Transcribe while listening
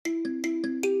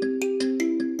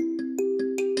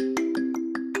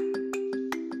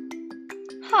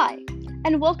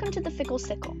and welcome to the Fickle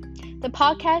Sickle, the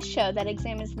podcast show that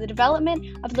examines the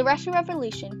development of the Russian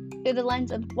Revolution through the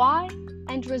lens of why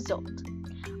and result.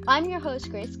 I'm your host,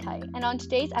 Grace Kite, and on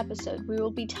today's episode, we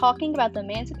will be talking about the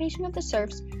emancipation of the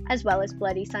serfs as well as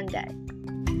Bloody Sunday.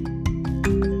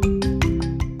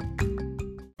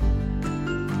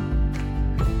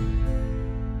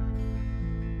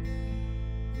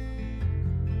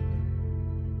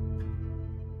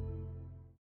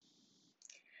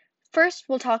 First,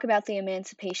 we'll talk about the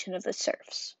emancipation of the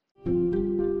serfs.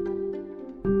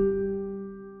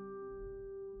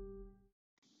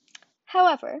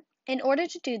 However, in order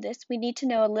to do this, we need to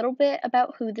know a little bit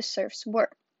about who the serfs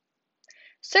were.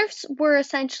 Serfs were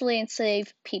essentially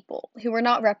enslaved people who were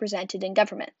not represented in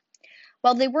government.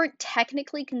 While they weren't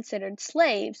technically considered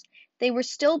slaves, they were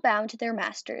still bound to their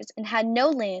masters and had no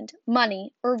land,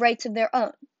 money, or rights of their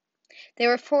own. They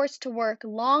were forced to work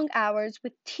long hours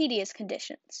with tedious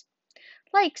conditions,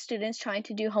 like students trying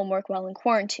to do homework while in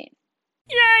quarantine.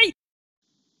 Yay!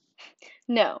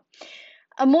 No.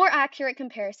 A more accurate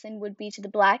comparison would be to the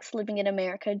blacks living in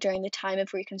America during the time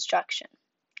of Reconstruction.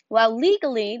 While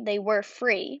legally they were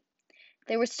free,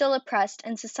 they were still oppressed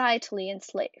and societally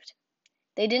enslaved.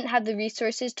 They didn't have the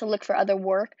resources to look for other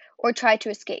work or try to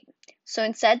escape, so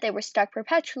instead they were stuck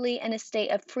perpetually in a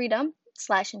state of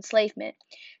freedom/enslavement,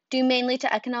 due mainly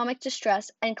to economic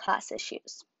distress and class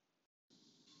issues.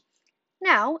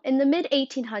 Now, in the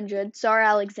mid-1800s, Tsar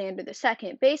Alexander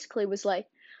II basically was like,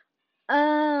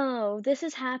 oh, this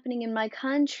is happening in my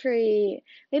country.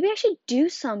 Maybe I should do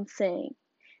something.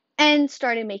 And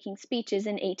started making speeches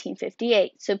in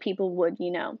 1858 so people would,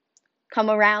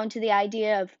 come around to the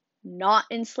idea of not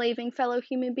enslaving fellow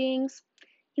human beings.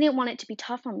 He didn't want it to be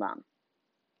tough on them.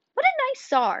 What a nice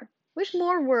Tsar. Wish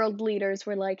more world leaders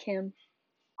were like him.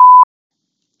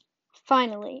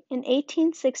 Finally, in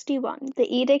 1861,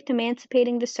 the edict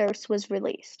emancipating the serfs was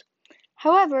released.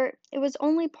 However, it was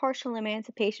only partial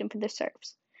emancipation for the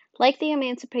serfs. Like the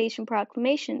Emancipation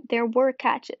Proclamation, there were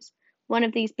catches, one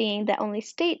of these being that only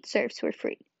state serfs were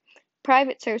freed.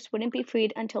 Private serfs wouldn't be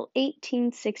freed until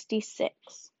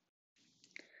 1866.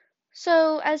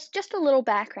 So, as just a little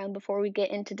background before we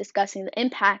get into discussing the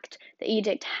impact the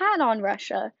edict had on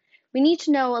Russia, we need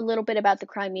to know a little bit about the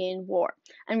Crimean War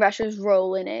and Russia's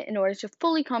role in it in order to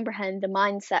fully comprehend the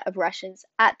mindset of Russians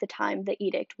at the time the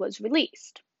edict was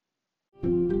released.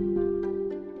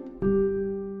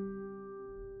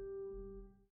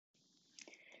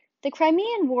 The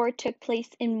Crimean War took place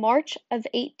in March of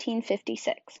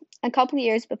 1856, a couple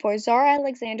years before Tsar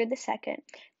Alexander II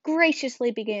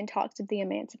graciously began talks of the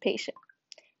emancipation.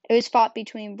 It was fought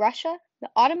between Russia, the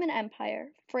Ottoman Empire,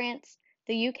 France,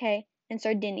 the UK, and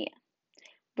Sardinia.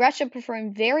 Russia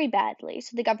performed very badly,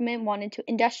 so the government wanted to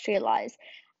industrialize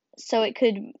so it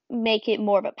could make it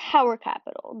more of a power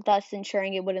capital, thus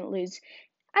ensuring it wouldn't lose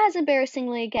as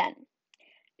embarrassingly again.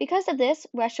 Because of this,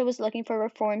 Russia was looking for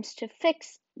reforms to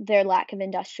fix their lack of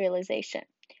industrialization,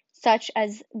 such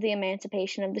as the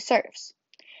emancipation of the serfs.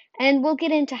 And we'll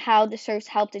get into how the serfs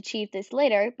helped achieve this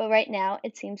later, but right now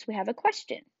it seems we have a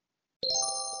question.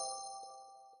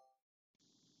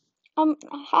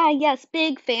 Hi, yes,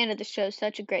 big fan of the show,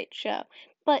 such a great show.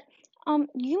 But,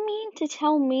 you mean to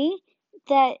tell me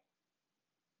that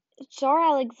Tsar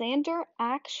Alexander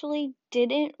actually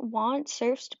didn't want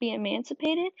serfs to be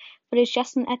emancipated, but it's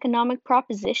just an economic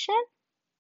proposition?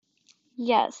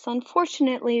 Yes,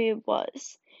 unfortunately it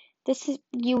was.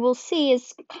 You will see,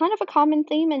 is kind of a common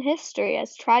theme in history,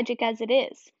 as tragic as it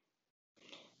is.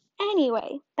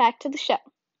 Anyway, back to the show.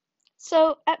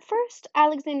 So, at first,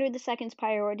 Alexander II's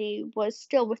priority was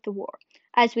still with the war,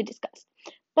 as we discussed.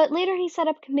 But later he set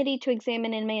up a committee to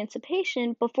examine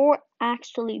emancipation before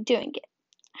actually doing it.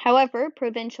 However,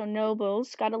 provincial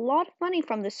nobles got a lot of money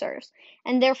from the serfs,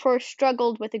 and therefore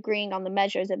struggled with agreeing on the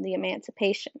measures of the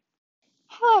emancipation.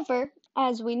 However,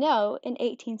 as we know, in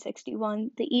 1861,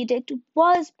 the edict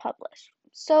was published.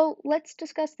 So let's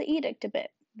discuss the edict a bit.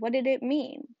 What did it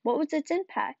mean? What was its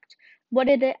impact? What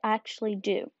did it actually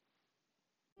do?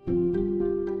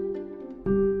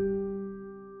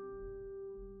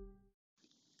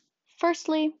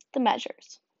 Firstly, the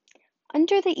measures.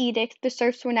 Under the edict, the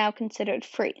serfs were now considered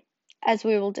free. As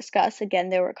we will discuss, again,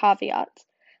 there were caveats,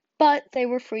 but they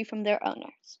were free from their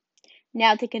owners.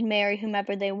 Now they could marry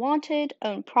whomever they wanted,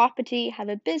 own property, have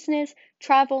a business,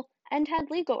 travel, and had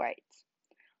legal rights.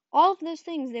 All of those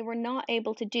things they were not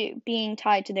able to do, being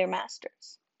tied to their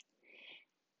masters.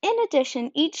 In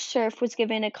addition, each serf was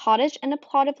given a cottage and a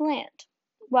plot of land.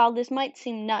 While this might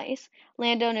seem nice,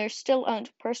 landowners still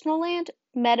owned personal land,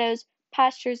 meadows,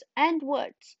 pastures, and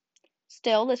woods.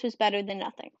 Still, this was better than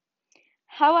nothing.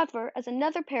 However, as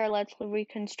another parallel to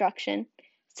Reconstruction,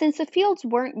 since the fields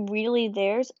weren't really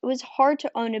theirs, it was hard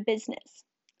to own a business.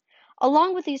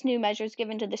 Along with these new measures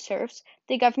given to the serfs,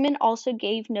 the government also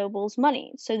gave nobles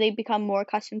money, so they become more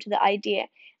accustomed to the idea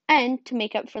and to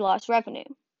make up for lost revenue.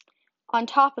 On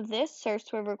top of this,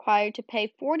 serfs were required to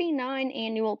pay 49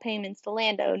 annual payments to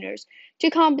landowners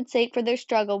to compensate for their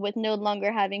struggle with no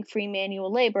longer having free manual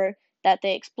labor that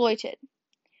they exploited.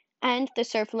 And the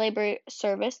serf labor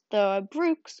service, the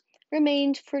Brooks,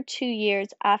 remained for 2 years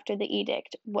after the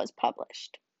edict was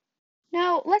published.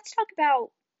 Now, let's talk about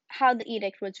how the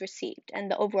edict was received and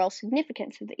the overall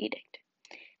significance of the edict.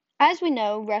 As we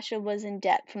know, Russia was in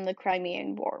debt from the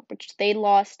Crimean War, which they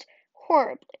lost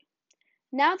horribly.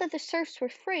 Now that the serfs were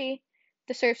free,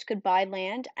 the serfs could buy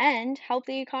land and help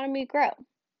the economy grow.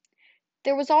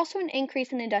 There was also an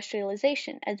increase in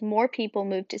industrialization as more people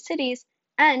moved to cities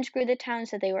and grew the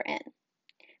towns that they were in.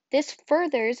 This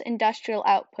furthers industrial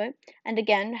output and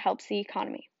again helps the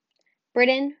economy.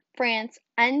 Britain, France,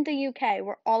 and the UK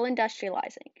were all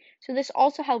industrializing, so this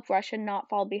also helped Russia not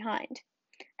fall behind.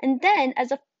 And then,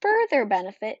 as a further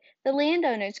benefit, the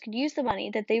landowners could use the money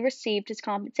that they received as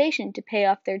compensation to pay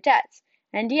off their debts,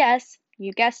 and yes,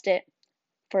 you guessed it,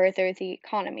 further the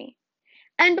economy.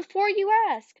 And before you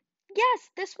ask, yes,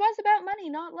 this was about money,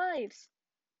 not lives.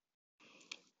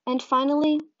 And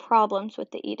finally, problems with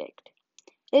the edict.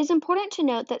 It is important to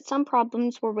note that some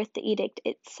problems were with the edict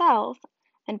itself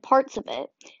and parts of it,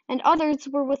 and others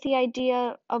were with the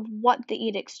idea of what the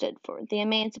edict stood for, the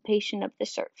emancipation of the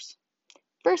serfs.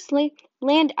 Firstly,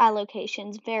 land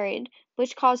allocations varied,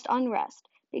 which caused unrest,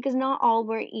 because not all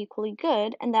were equally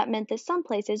good, and that meant that some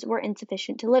places were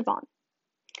insufficient to live on.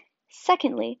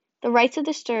 Secondly, the rights of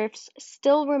the serfs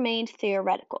still remained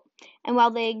theoretical, and while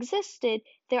they existed,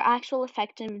 their actual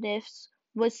effectiveness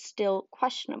was still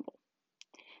questionable.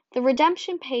 The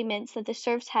redemption payments that the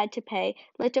serfs had to pay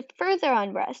led to further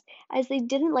unrest, as they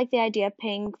didn't like the idea of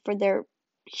paying for their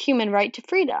human right to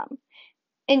freedom.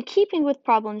 In keeping with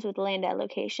problems with land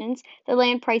allocations, the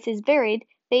land prices varied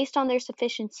based on their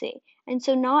sufficiency, and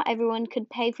so not everyone could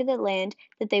pay for the land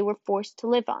that they were forced to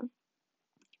live on.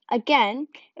 Again,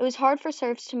 it was hard for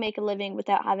serfs to make a living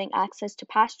without having access to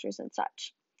pastures and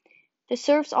such. The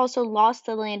serfs also lost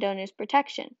the landowner's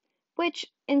protection, which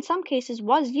in some cases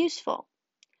was useful.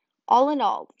 All in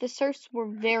all, the serfs were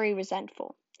very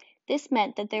resentful. This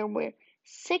meant that there were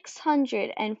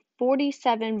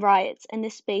 647 riots in the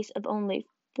space of only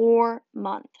 4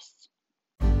 months.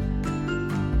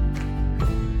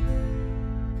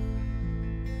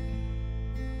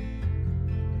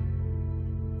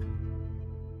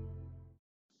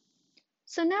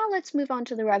 So now let's move on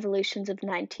to the revolutions of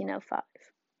 1905.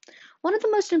 One of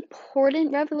the most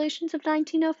important revolutions of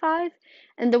 1905,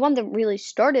 and the one that really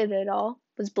started it all,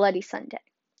 was Bloody Sunday.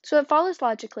 So it follows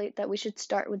logically that we should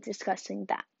start with discussing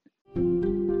that.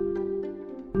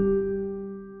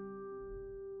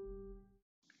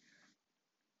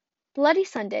 Bloody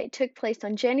Sunday took place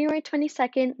on January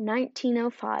 22nd,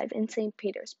 1905 in St.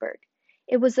 Petersburg.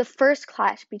 It was the first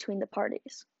clash between the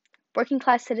parties. Working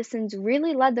class citizens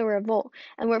really led the revolt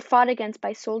and were fought against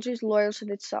by soldiers loyal to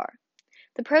the Tsar.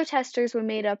 The protesters were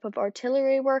made up of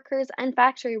artillery workers and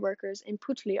factory workers in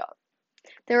Putyov.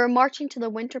 They were marching to the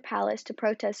Winter Palace to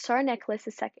protest Tsar Nicholas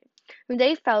II, whom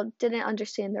they felt didn't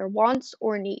understand their wants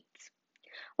or needs.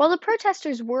 While the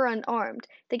protesters were unarmed,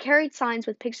 they carried signs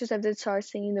with pictures of the Tsar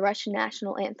singing the Russian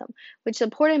national anthem, which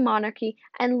supported monarchy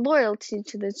and loyalty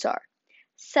to the Tsar,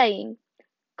 saying,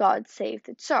 "God save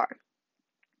the Tsar."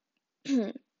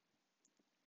 The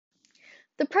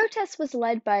protest was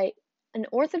led by an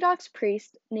Orthodox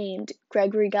priest named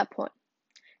Gregory Gapon.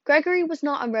 Gregory was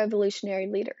not a revolutionary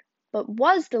leader, but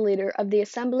was the leader of the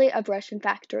Assembly of Russian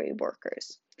Factory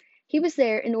Workers. He was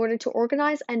there in order to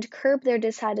organize and curb their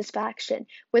dissatisfaction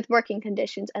with working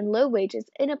conditions and low wages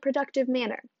in a productive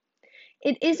manner.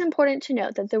 It is important to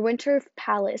note that the Winter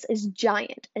Palace is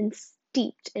giant and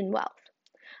steeped in wealth.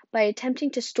 By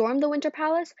attempting to storm the Winter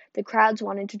Palace, the crowds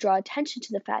wanted to draw attention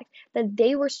to the fact that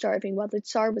they were starving while the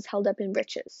Tsar was held up in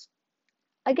riches.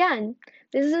 Again,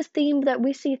 this is a theme that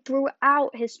we see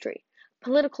throughout history.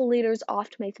 Political leaders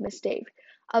often make the mistake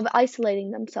of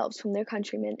isolating themselves from their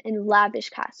countrymen in lavish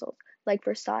castles, like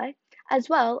Versailles, as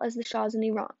well as the Shahs in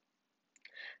Iran.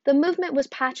 The movement was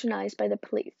patronized by the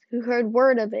police, who heard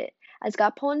word of it, as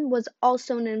Gapon was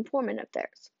also an informant of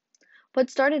theirs. What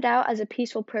started out as a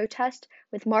peaceful protest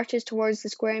with marches towards the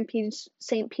square in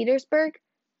St. Petersburg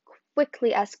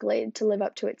quickly escalated to live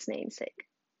up to its namesake.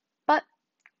 But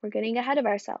we're getting ahead of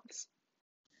ourselves.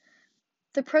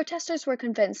 The protesters were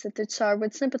convinced that the Tsar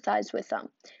would sympathize with them,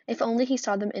 if only he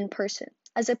saw them in person.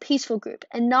 as a peaceful group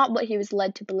and not what he was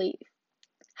led to believe.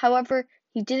 However,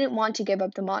 he didn't want to give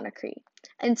up the monarchy,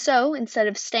 and so, instead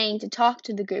of staying to talk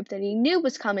to the group that he knew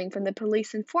was coming from the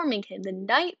police informing him the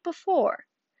night before,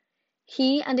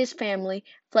 he and his family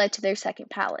fled to their second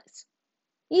palace.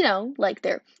 You know, like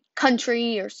their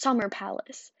country or summer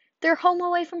palace, their home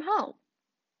away from home.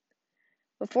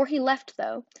 Before he left,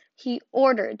 though, he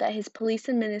ordered that his police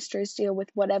and ministers deal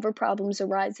with whatever problems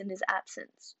arise in his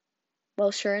absence.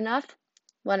 Well, sure enough,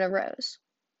 one arose.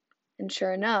 And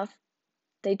sure enough,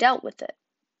 they dealt with it.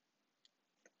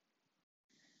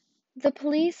 The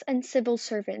police and civil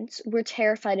servants were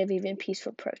terrified of even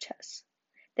peaceful protests.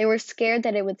 They were scared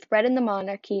that it would threaten the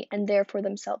monarchy and therefore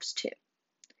themselves too.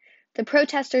 The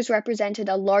protesters represented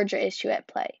a larger issue at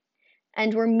play,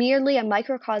 and were merely a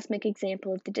microcosmic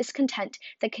example of the discontent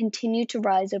that continued to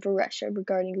rise over Russia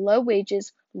regarding low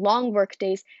wages, long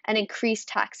workdays, and increased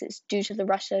taxes due to the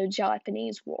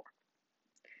Russo-Japanese War.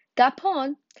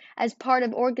 Gapon, as part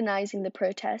of organizing the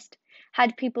protest,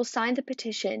 had people sign the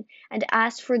petition and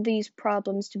asked for these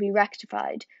problems to be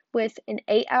rectified with an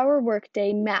 8-hour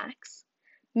workday max,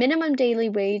 a minimum daily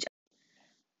wage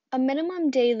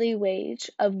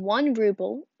of 1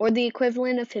 ruble, or the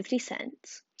equivalent of 50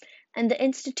 cents, and the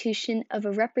institution of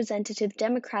a representative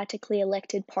democratically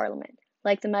elected parliament,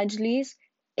 like the Majlis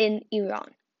in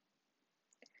Iran.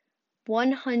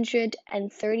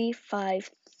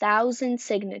 135,000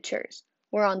 signatures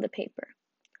were on the paper,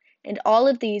 and all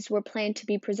of these were planned to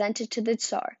be presented to the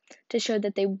Tsar to show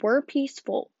that they were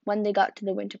peaceful when they got to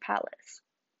the Winter Palace.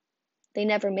 They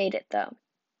never made it, though.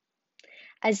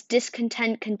 As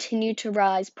discontent continued to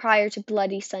rise prior to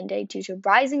Bloody Sunday due to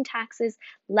rising taxes,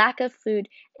 lack of food,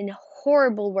 and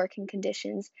horrible working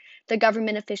conditions, the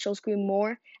government officials grew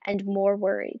more and more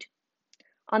worried.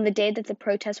 On the day that the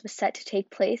protest was set to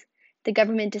take place, the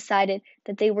government decided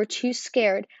that they were too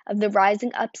scared of the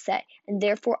rising upset and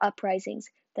therefore uprisings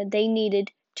that they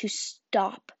needed to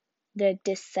stop the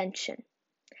dissension.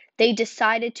 They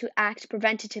decided to act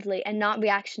preventatively and not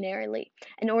reactionarily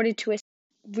in order to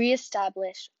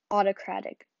re-establish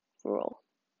autocratic rule.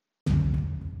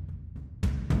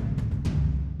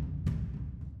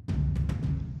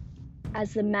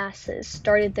 As the masses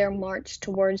started their march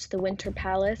towards the Winter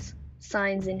Palace,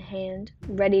 signs in hand,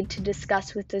 ready to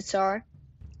discuss with the Tsar,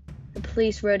 the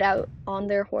police rode out on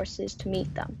their horses to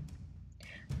meet them,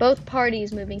 both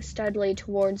parties moving steadily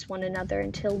towards one another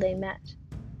until they met.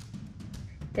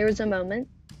 There was a moment,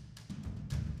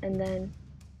 and then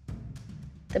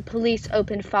the police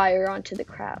opened fire onto the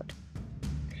crowd.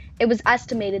 It was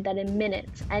estimated that in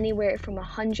minutes, anywhere from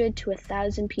 100 to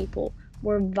 1,000 people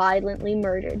were violently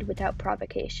murdered without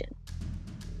provocation.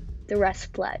 The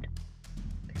rest fled.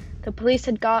 The police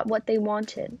had got what they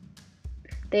wanted.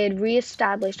 They had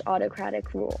re-established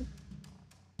autocratic rule.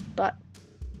 But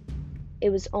it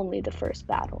was only the first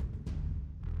battle.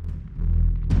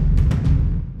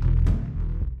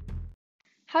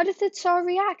 How did the Tsar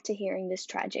react to hearing this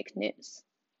tragic news?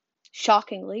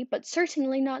 Shockingly, but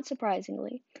certainly not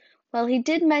surprisingly, while he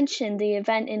did mention the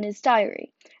event in his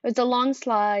diary, it was a long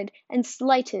slide and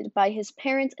slighted by his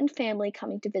parents and family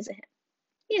coming to visit him.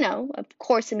 You know, of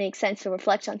course it makes sense to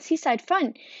reflect on seaside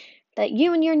fun that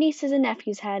you and your nieces and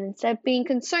nephews had instead of being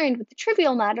concerned with the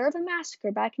trivial matter of a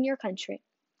massacre back in your country.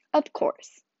 Of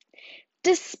course.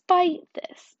 Despite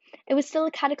this, it was still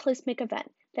a cataclysmic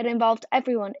event that involved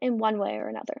everyone in one way or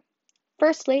another.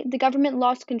 Firstly, the government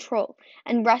lost control,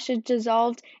 and Russia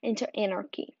dissolved into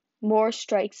anarchy. More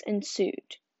strikes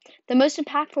ensued. The most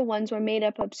impactful ones were made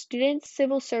up of students,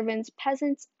 civil servants,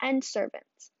 peasants, and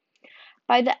servants.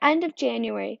 By the end of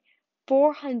January,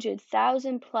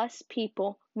 400,000 plus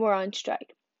people were on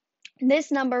strike.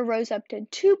 This number rose up to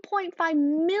 2.5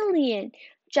 million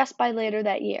just by later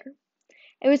that year.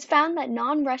 It was found that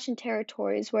non-Russian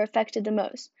territories were affected the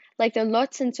most, like the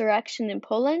Lodz insurrection in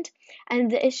Poland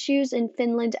and the issues in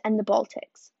Finland and the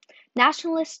Baltics.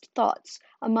 Nationalist thoughts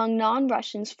among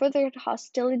non-Russians furthered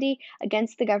hostility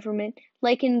against the government,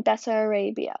 like in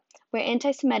Bessarabia, where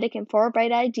anti-Semitic and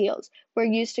far-right ideals were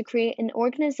used to create an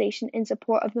organization in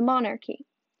support of the monarchy.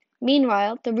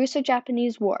 Meanwhile, the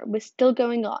Russo-Japanese War was still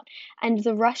going on, and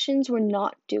the Russians were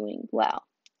not doing well.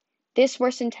 This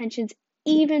worsened tensions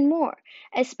even more,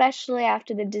 especially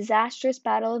after the disastrous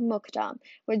Battle of Mukden,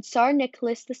 where Tsar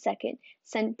Nicholas II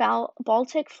sent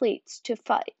Baltic fleets to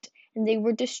fight, and they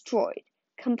were destroyed,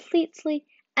 completely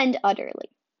and utterly.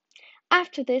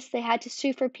 After this, they had to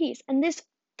sue for peace, and this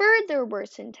further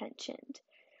worsened tensions.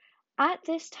 At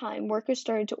this time, workers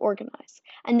started to organize,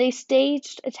 and they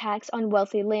staged attacks on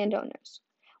wealthy landowners.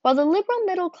 While the liberal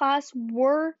middle class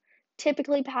were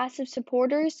typically passive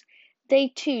supporters, They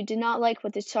too did not like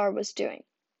what the Tsar was doing.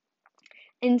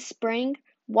 In spring,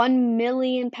 1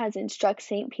 million peasants struck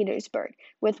St. Petersburg,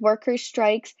 with workers'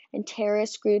 strikes and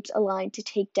terrorist groups aligned to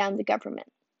take down the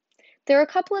government. There were a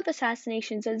couple of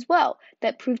assassinations as well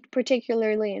that proved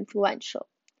particularly influential.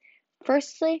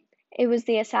 Firstly, it was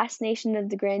the assassination of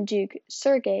the Grand Duke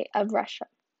Sergei of Russia,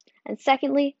 and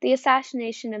secondly, the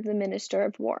assassination of the Minister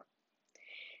of War.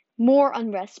 More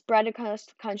unrest spread across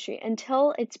the country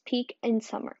until its peak in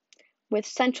summer, with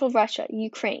Central Russia,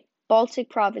 Ukraine, Baltic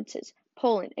provinces,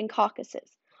 Poland, and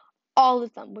Caucasus, all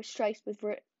of them were struck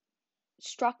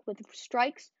with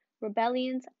strikes,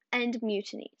 rebellions, and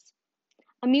mutinies.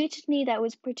 A mutiny that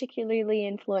was particularly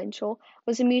influential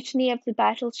was a mutiny of the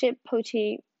battleship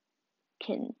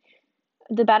Potemkin,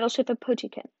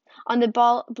 on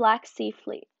the Black Sea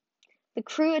Fleet. The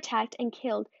crew attacked and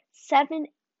killed 7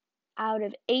 out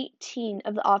of 18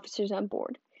 of the officers on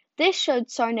board. This showed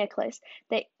Tsar Nicholas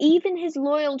that even his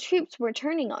loyal troops were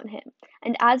turning on him,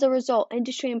 and as a result,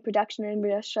 industry and production in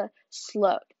Russia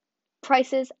slowed.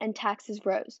 Prices and taxes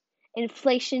rose.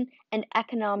 Inflation and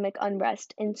economic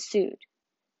unrest ensued.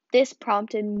 This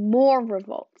prompted more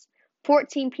revolts.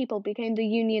 14 people became the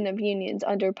Union of Unions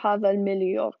under Pavel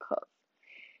Milorkov,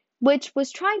 which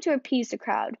was trying to appease the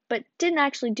crowd, but didn't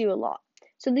actually do a lot.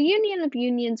 So the Union of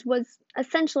Unions was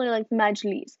essentially like the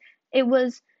Majlis. It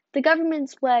was the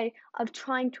government's way of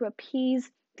trying to appease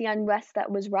the unrest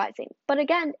that was rising. But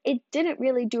again, it didn't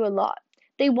really do a lot.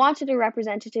 They wanted a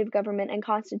representative government and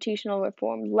constitutional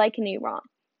reform like in Iran.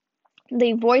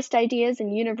 They voiced ideas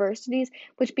in universities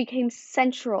which became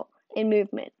central in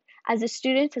movement, as the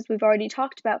students, as we've already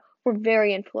talked about, were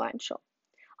very influential.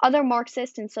 Other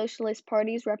Marxist and socialist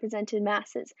parties represented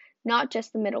masses, not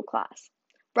just the middle class.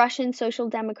 Russian Social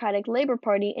Democratic Labor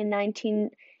Party in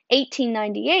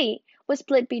 1898 was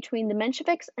split between the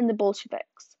Mensheviks and the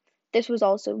Bolsheviks. This was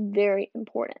also very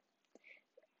important.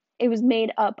 It was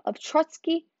made up of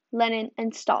Trotsky, Lenin,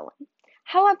 and Stalin.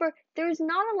 However, there is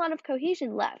not a lot of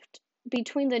cohesion left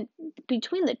between the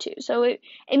two, so it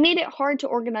made it hard to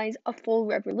organize a full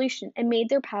revolution and made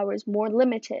their powers more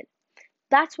limited.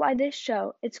 That's why this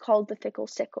show is called the Fickle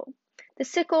Sickle. The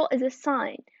sickle is a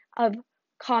sign of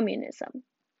communism,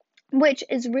 which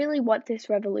is really what this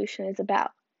revolution is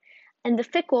about. And the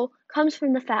fickle comes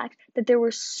from the fact that there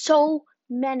were so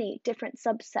many different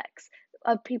subsects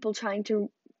of people trying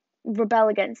to rebel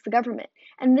against the government.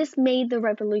 And this made the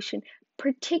revolution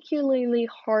particularly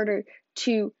harder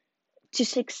to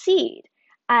succeed,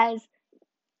 as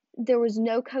there was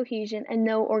no cohesion and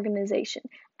no organization.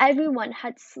 Everyone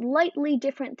had slightly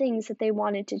different things that they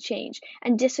wanted to change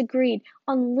and disagreed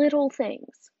on little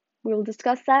things. We will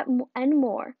discuss that and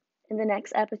more in the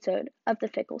next episode of The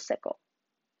Fickle Sickle.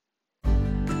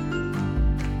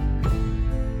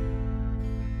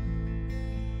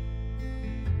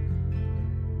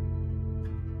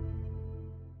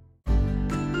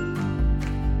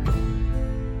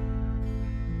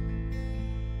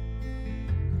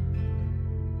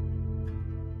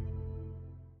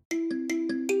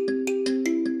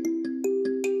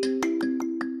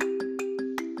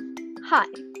 Hi,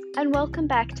 and welcome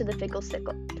back to The Fickle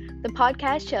Sickle, the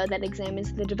podcast show that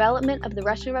examines the development of the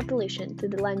Russian Revolution through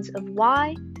the lens of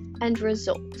why and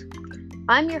result.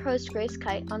 I'm your host, Grace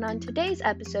Kite, and on today's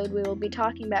episode we will be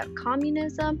talking about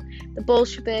communism, the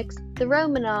Bolsheviks, the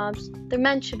Romanovs, the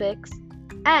Mensheviks,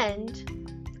 and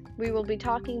we will be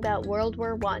talking about World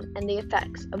War I and the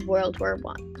effects of World War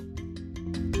I.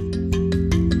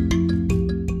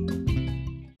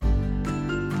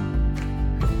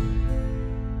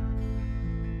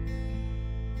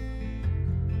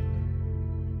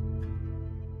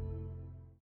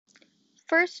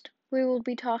 First, we will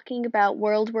be talking about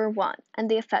World War I and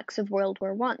the effects of World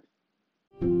War I.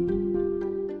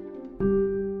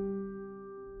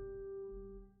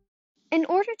 In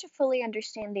order to fully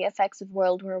understand the effects of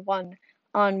World War I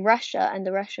on Russia and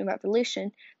the Russian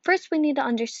Revolution, first we need to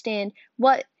understand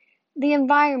what the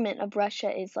environment of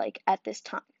Russia is like at this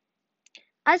time.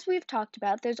 As we've talked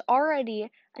about, there's already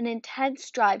an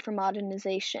intense drive for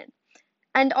modernization.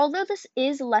 And although this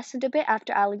is lessened a bit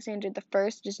after Alexander I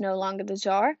is no longer the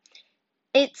Tsar,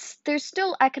 there's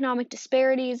still economic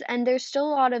disparities and there's still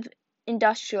a lot of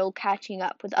industrial catching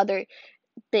up with other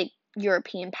big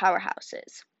European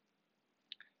powerhouses.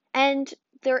 And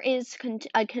there is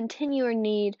a continuing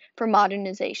need for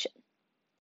modernization.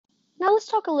 Now let's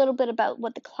talk a little bit about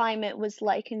what the climate was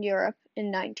like in Europe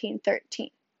in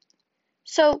 1913.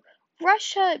 So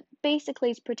Russia basically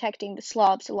is protecting the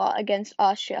Slavs a lot against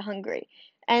Austria-Hungary,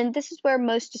 and this is where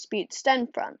most disputes stem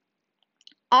from.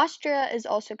 Austria is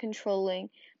also controlling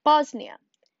Bosnia.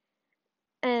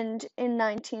 and in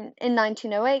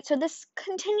 1908. So this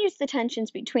continues the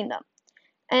tensions between them.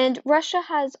 And Russia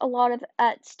has a lot of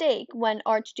at stake when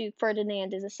Archduke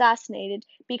Ferdinand is assassinated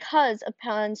because of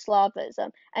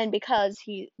pan-Slavism and because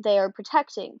they are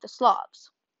protecting the Slavs.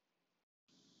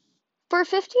 For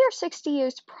 50 or 60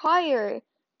 years prior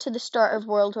to the start of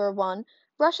World War I,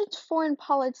 Russia's foreign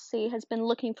policy has been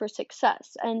looking for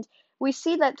success, and we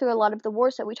see that through a lot of the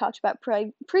wars that we talked about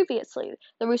previously,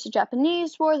 the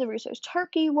Russo-Japanese War, the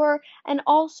Russo-Turkey War, and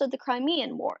also the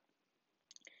Crimean War.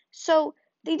 So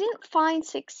they didn't find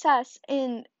success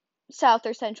in South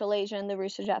or Central Asia in the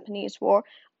Russo-Japanese War,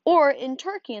 or in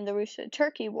Turkey in the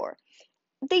Russo-Turkey War.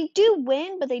 They do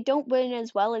win, but they don't win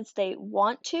as well as they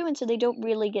want to, and so they don't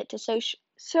really get to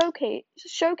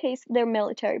showcase their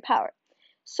military power.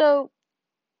 So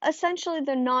essentially,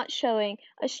 they're not showing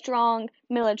a strong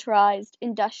militarized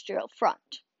industrial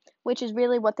front, which is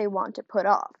really what they want to put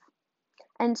off.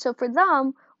 And so for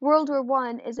them, World War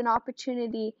One is an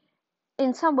opportunity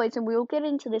in some ways, and we will get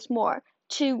into this more,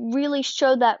 to really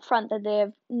show that front that they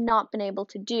have not been able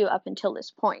to do up until this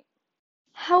point.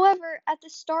 However, at the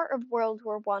start of World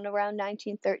War I, around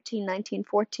 1913,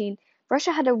 1914,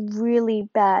 Russia had a really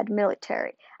bad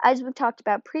military. As we've talked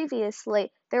about previously,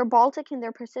 their Baltic and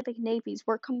their Pacific navies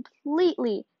were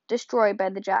completely destroyed by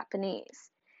the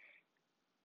Japanese.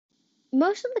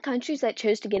 Most of the countries that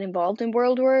chose to get involved in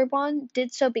World War I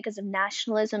did so because of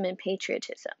nationalism and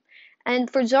patriotism.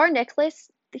 And for Tsar Nicholas,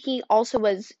 he also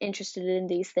was interested in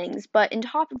these things, but on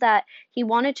top of that, he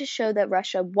wanted to show that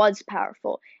Russia was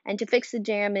powerful and to fix the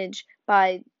damage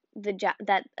by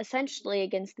that essentially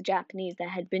against the Japanese that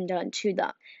had been done to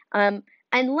them.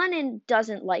 And Lenin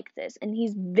doesn't like this, and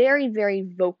he's very, very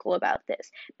vocal about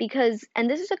this because, and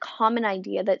this is a common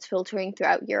idea that's filtering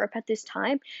throughout Europe at this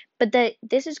time, but that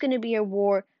this is going to be a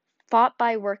war fought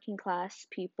by working class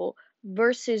people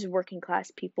versus working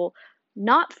class people,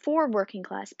 not for working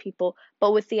class people,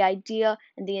 but with the idea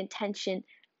and the intention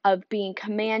of being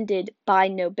commanded by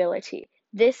nobility.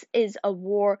 This is a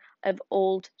war of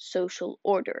old social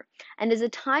order. And as a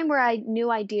time where new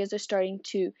ideas are starting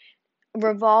to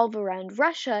revolve around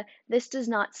Russia, this does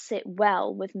not sit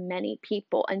well with many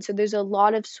people. And so there's a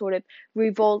lot of sort of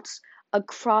revolts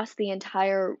across the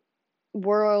entire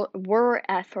war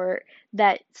effort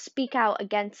that speak out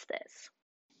against this.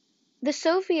 The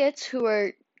Soviets, who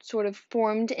were sort of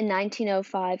formed in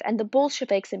 1905, and the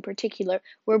Bolsheviks in particular,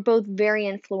 were both very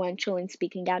influential in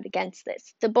speaking out against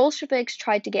this. The Bolsheviks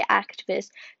tried to get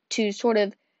activists to sort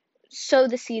of sow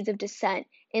the seeds of dissent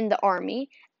in the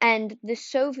army, and the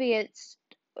Soviets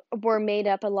were made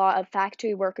up a lot of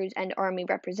factory workers and army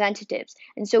representatives.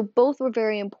 And so both were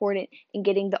very important in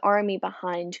getting the army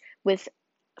behind with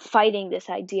fighting this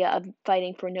idea of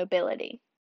fighting for nobility.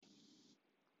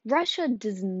 Russia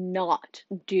does not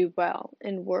do well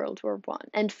in World War I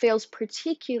and fails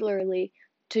particularly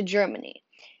to Germany.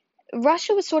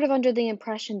 Russia was sort of under the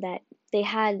impression that they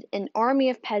had an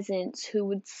army of peasants who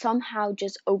would somehow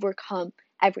just overcome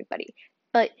everybody.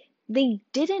 But they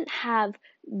didn't have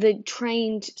the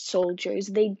trained soldiers,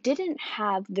 they didn't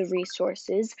have the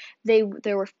resources, there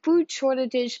were food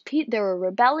shortages, there were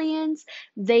rebellions,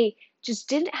 they just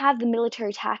didn't have the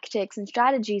military tactics and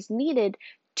strategies needed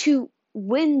to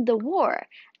win the war.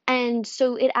 And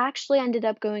so it actually ended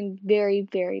up going very,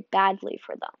 very badly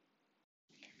for them.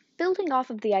 Building off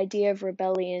of the idea of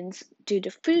rebellions due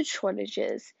to food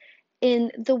shortages,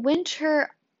 in the winter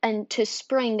and to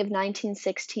spring of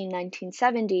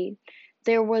 1916-1917,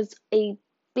 there was a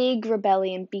big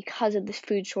rebellion because of the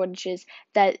food shortages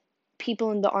that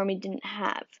people in the army didn't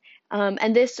have.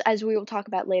 And this, as we will talk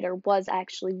about later, was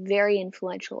actually very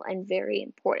influential and very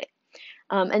important.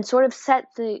 And sort of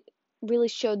really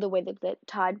showed the way that the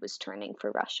tide was turning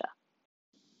for Russia.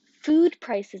 Food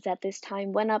prices at this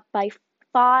time went up by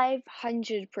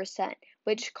 500%,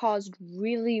 which caused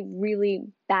really, really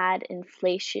bad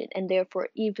inflation and therefore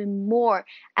even more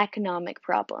economic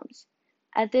problems.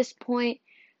 At this point,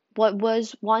 what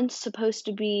was once supposed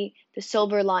to be the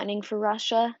silver lining for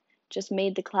Russia just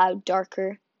made the cloud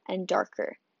darker and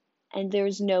darker, and there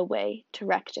was no way to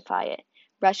rectify it.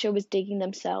 Russia was digging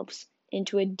themselves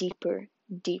into a deeper,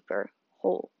 deeper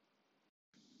hole.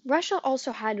 Russia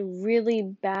also had really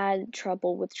bad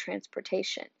trouble with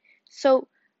transportation. So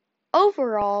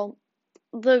overall,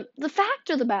 the fact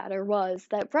of the matter was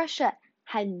that Russia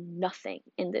had nothing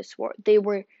in this war. They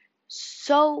were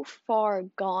so far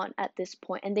gone at this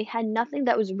point, and they had nothing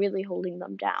that was really holding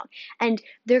them down. And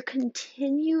their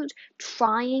continued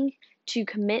trying to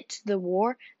commit to the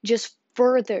war just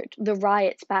furthered the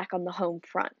riots back on the home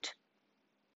front.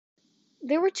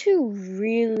 There were two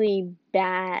really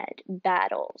bad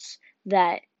battles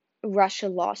that Russia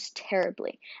lost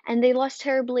terribly, and they lost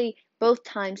terribly both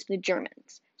times to the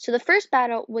Germans. So the first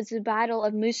battle was the Battle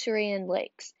of Masurian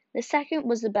Lakes. The second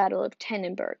was the Battle of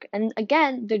Tannenberg, and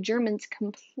again the Germans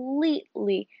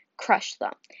completely crushed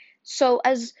them. So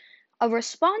as a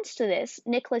response to this,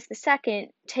 Nicholas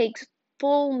II takes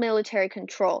full military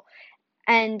control,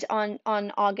 and on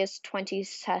August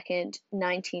 22nd,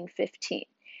 1915.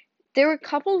 There were a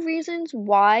couple reasons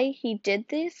why he did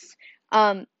this.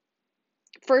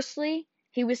 Firstly,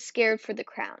 he was scared for the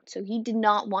crown, so he did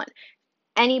not want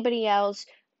anybody else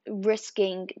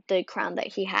risking the crown that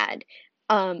he had.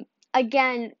 Um,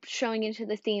 Again, showing into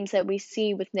the themes that we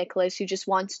see with Nicholas, who just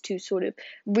wants to sort of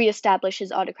reestablish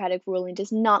his autocratic rule and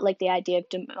does not like the idea of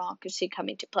democracy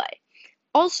coming to play.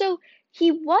 Also,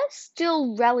 he was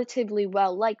still relatively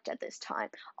well liked at this time,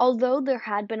 although there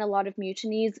had been a lot of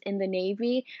mutinies in the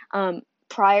Navy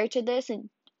prior to this, and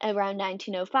around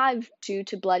 1905 due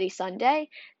to Bloody Sunday.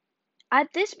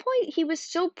 At this point, he was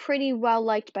still pretty well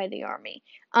liked by the army.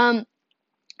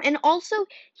 And also,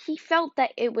 he felt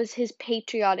that it was his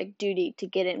patriotic duty to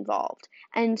get involved.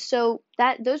 And so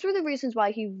those were the reasons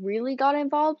why he really got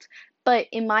involved. But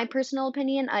in my personal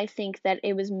opinion, I think that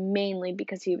it was mainly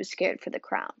because he was scared for the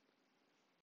crown.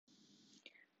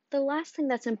 The last thing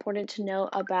that's important to know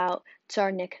about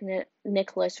Tsar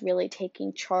Nicholas really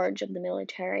taking charge of the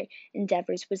military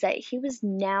endeavors was that he was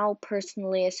now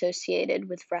personally associated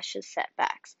with Russia's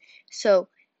setbacks. So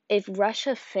if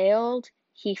Russia failed,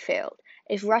 he failed.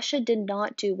 If Russia did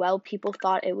not do well, people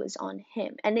thought it was on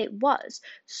him, and it was.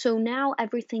 So now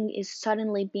everything is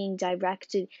suddenly being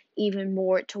directed even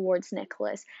more towards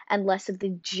Nicholas and less of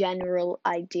the general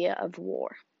idea of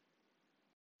war.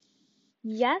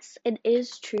 Yes, it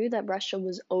is true that Russia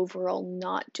was overall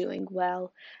not doing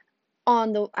well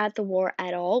at the war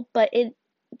at all, but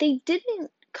they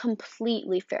didn't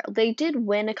completely fail. They did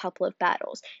win a couple of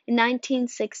battles. In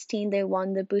 1916, they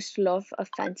won the Bustulov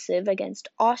offensive against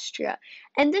Austria,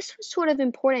 and this was sort of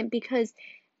important because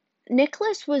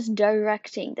Nicholas was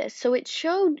directing this, so it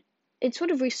sort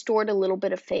of restored a little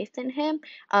bit of faith in him.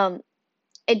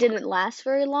 It didn't last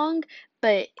very long,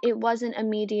 but it wasn't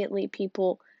immediately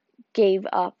people gave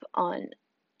up on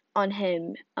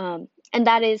him, and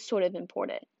that is sort of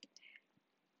important.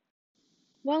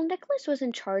 While Nicholas was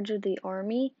in charge of the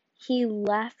army, he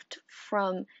left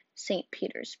from St.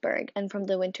 Petersburg and from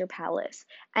the Winter Palace,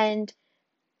 and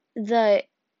the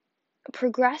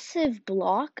progressive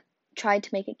bloc tried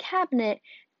to make a cabinet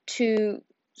to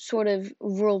sort of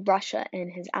rule Russia in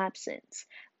his absence.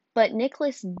 But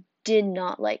Nicholas did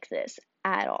not like this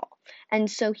at all. And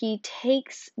so he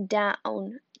takes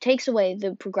away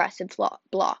the progressive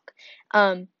bloc.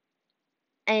 And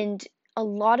a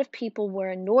lot of people were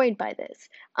annoyed by this.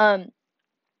 And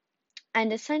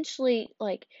essentially,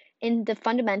 like in the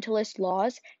fundamentalist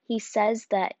laws, he says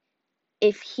that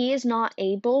if he is not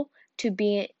able to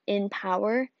be in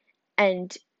power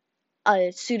and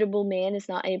a suitable man is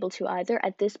not able to either.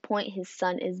 At this point, his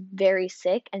son is very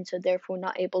sick and so therefore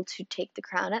not able to take the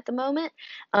crown at the moment.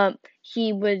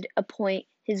 He would appoint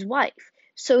his wife.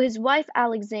 So his wife,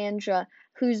 Alexandra,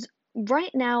 who's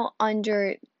right now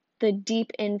under the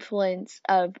deep influence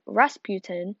of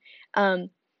Rasputin,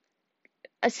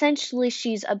 essentially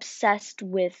she's obsessed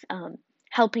with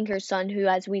helping her son, who,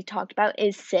 as we talked about,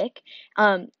 is sick,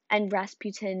 and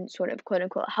Rasputin sort of quote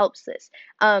unquote helps this.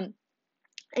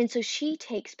 And so she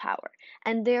takes power,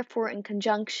 and therefore, in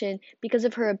conjunction, because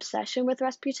of her obsession with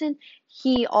Rasputin,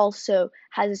 he also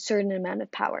has a certain amount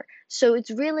of power. So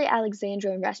it's really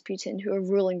Alexandra and Rasputin who are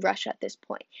ruling Russia at this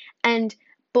point. And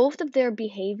both of their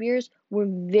behaviors were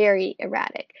very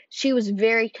erratic. She was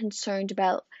very concerned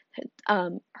about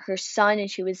her son, and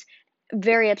she was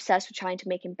very obsessed with trying to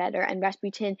make him better, and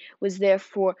Rasputin was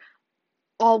therefore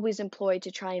always employed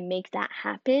to try and make that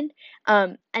happen,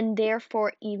 and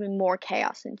therefore even more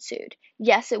chaos ensued.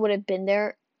 Yes, it would have been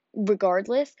there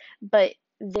regardless, but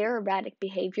their erratic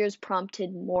behaviors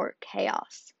prompted more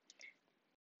chaos.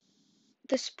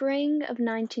 The spring of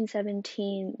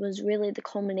 1917 was really the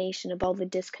culmination of all the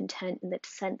discontent and the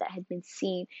dissent that had been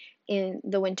seen in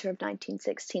the winter of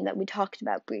 1916 that we talked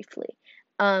about briefly.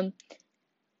 Um,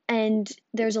 and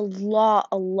there's a lot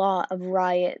of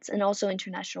riots, and also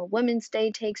International Women's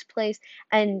Day takes place.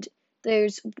 And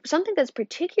there's something that's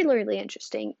particularly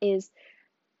interesting is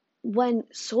when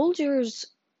soldiers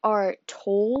are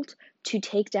told to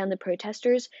take down the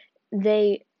protesters,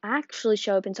 they actually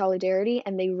show up in solidarity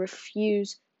and they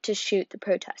refuse to shoot the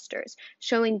protesters,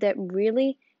 showing that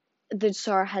really the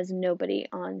Tsar has nobody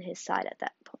on his side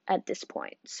at this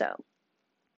point. So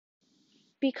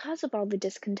because of all the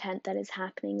discontent that is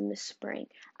happening in the spring,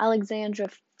 Alexandra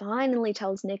finally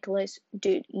tells Nicholas,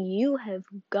 dude, you have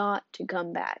got to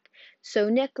come back. So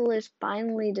Nicholas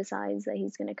finally decides that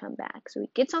he's going to come back. So he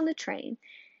gets on the train,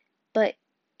 but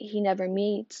he never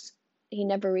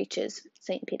reaches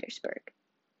St. Petersburg.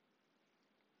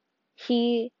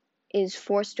 He is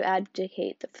forced to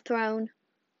abdicate the throne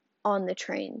on the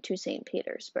train to St.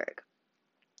 Petersburg.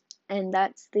 And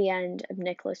that's the end of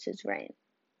Nicholas's reign.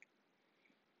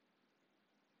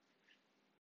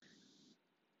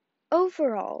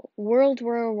 Overall, World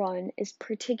War I is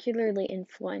particularly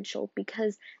influential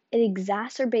because it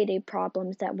exacerbated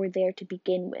problems that were there to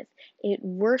begin with. It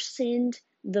worsened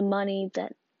the money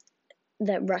that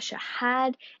Russia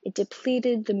had. It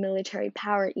depleted the military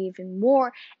power even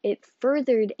more. It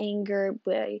furthered anger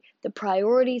by the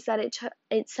priorities that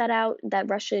it set out that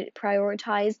Russia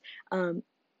prioritized,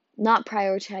 not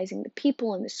prioritizing the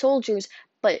people and the soldiers,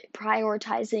 but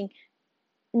prioritizing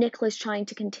Nicholas trying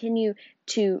to continue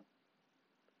to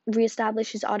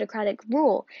reestablish his autocratic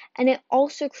rule. And it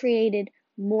also created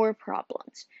more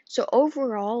problems. So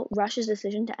overall, Russia's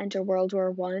decision to enter World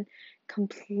War I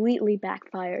completely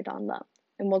backfired on them.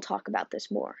 And we'll talk about this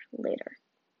more later.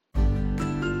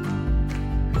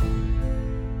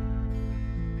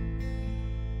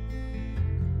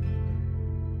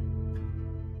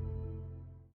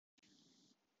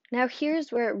 Now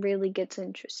here's where it really gets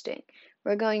interesting.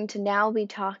 We're going to now be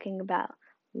talking about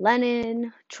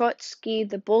Lenin, Trotsky,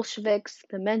 the Bolsheviks,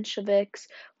 the Mensheviks,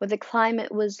 what the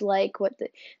climate was like, what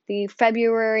the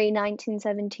February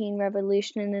 1917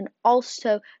 revolution, and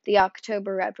also the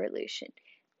October Revolution.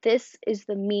 This is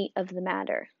the meat of the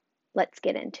matter. Let's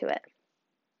get into it.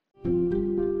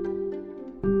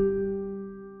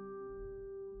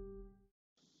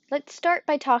 Let's start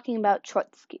by talking about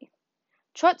Trotsky.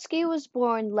 Trotsky was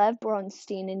born Lev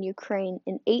Bronstein in Ukraine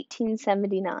in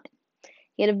 1879.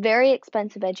 He had a very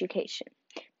expensive education.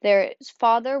 His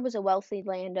father was a wealthy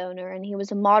landowner and he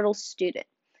was a model student,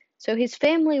 so his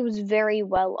family was very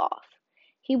well off.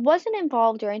 He wasn't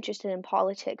involved or interested in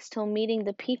politics till meeting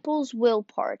the People's Will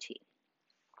Party.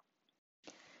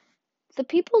 The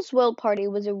People's Will Party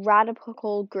was a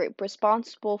radical group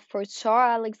responsible for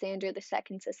Tsar Alexander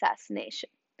II's assassination.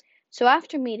 So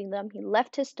after meeting them, he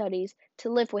left his studies to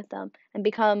live with them and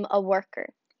become a worker.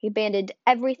 He abandoned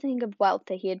everything of wealth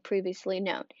that he had previously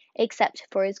known, except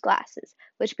for his glasses,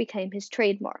 which became his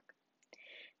trademark.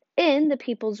 In the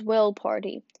People's Will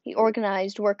Party, he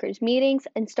organized workers' meetings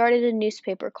and started a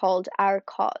newspaper called Our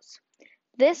Cause.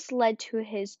 This led to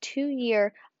his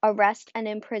 2-year arrest and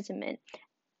imprisonment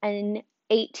in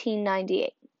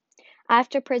 1898.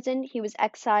 After prison, he was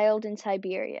exiled in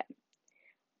Siberia.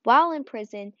 While in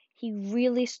prison, he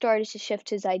really started to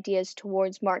shift his ideas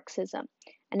towards Marxism,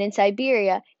 and in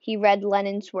Siberia, he read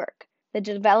Lenin's work, The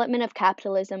Development of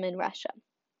Capitalism in Russia.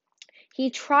 He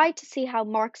tried to see how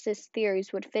Marxist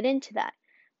theories would fit into that,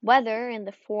 whether in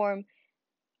the form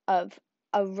of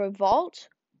a revolt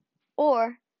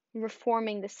or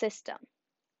reforming the system.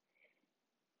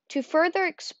 To further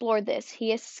explore this,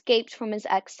 he escaped from his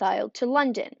exile to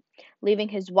London, leaving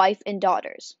his wife and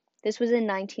daughters. This was in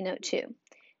 1902.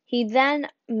 He then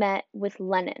met with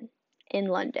Lenin in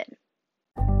London.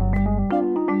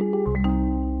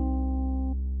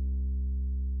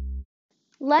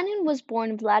 Lenin was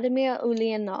born Vladimir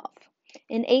Ulyanov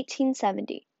in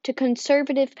 1870 to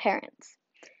conservative parents.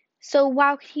 So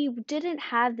while he didn't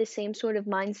have the same sort of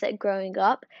mindset growing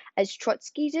up as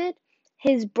Trotsky did,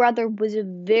 his brother was a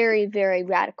very, very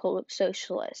radical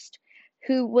socialist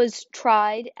who was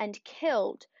tried and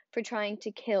killed for trying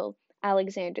to kill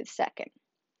Alexander II.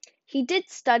 He did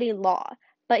study law,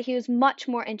 but he was much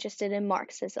more interested in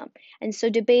Marxism, and so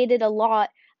debated a lot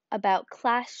about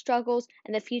class struggles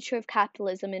and the future of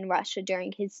capitalism in Russia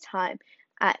during his time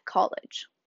at college.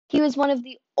 He was one of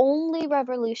the only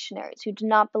revolutionaries who did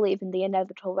not believe in the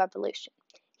inevitable revolution.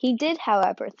 He did,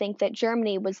 however, think that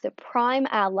Germany was the prime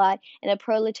ally in a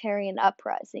proletarian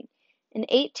uprising. In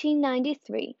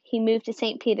 1893, he moved to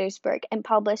St. Petersburg and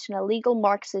published an illegal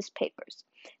Marxist papers.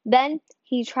 Then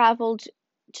he traveled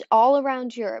all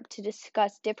around Europe to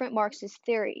discuss different Marxist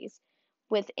theories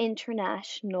with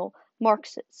international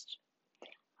Marxists.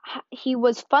 He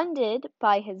was funded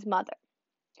by his mother.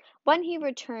 When he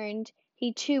returned,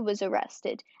 he too was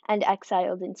arrested and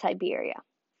exiled in Siberia.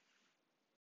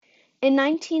 In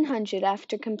 1900,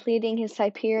 after completing his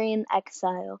Siberian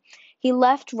exile, he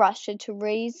left Russia to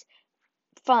raise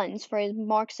funds for his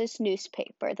Marxist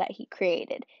newspaper that he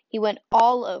created. He went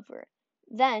all over,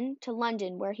 then to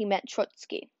London where he met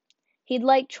Trotsky. He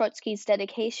liked Trotsky's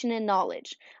dedication and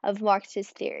knowledge of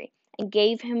Marxist theory and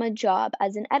gave him a job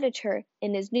as an editor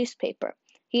in his newspaper,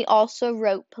 He also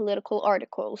wrote political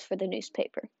articles for the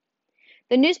newspaper.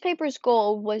 The newspaper's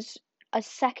goal was a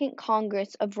second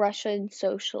Congress of Russian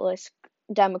Socialist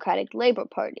Democratic Labor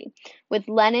Party, with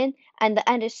Lenin and the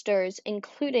editors,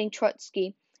 including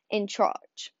Trotsky, in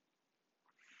charge.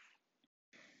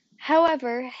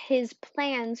 However, his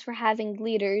plans for having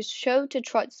leaders showed to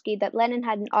Trotsky that Lenin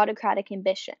had an autocratic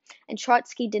ambition, and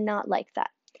Trotsky did not like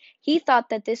that. He thought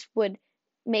that this would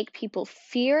make people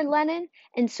fear Lenin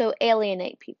and so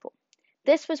alienate people.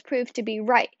 This was proved to be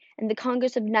right in the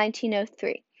Congress of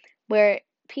 1903, where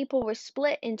people were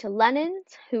split into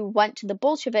Lenins, who went to the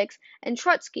Bolsheviks, and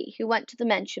Trotsky, who went to the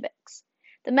Mensheviks.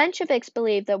 The Mensheviks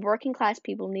believed that working class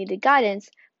people needed guidance,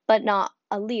 but not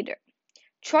a leader.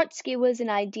 Trotsky was an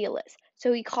idealist,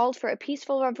 so he called for a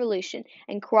peaceful revolution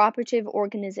and cooperative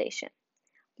organization.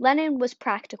 Lenin was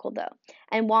practical, though,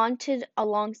 and wanted,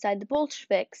 alongside the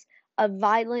Bolsheviks, a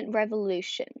violent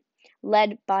revolution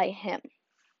led by him.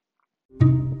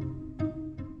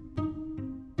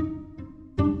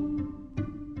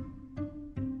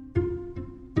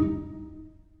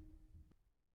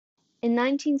 In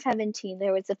 1917,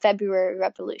 there was the February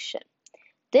Revolution.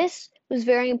 This was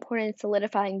very important in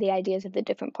solidifying the ideas of the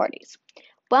different parties.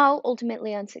 While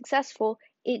ultimately unsuccessful,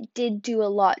 it did do a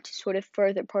lot to sort of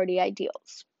further party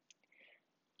ideals.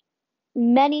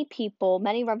 Many people,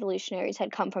 many revolutionaries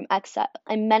had come from exile,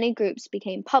 and many groups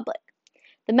became public.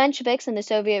 The Mensheviks and the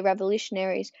Soviet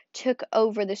revolutionaries took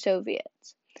over the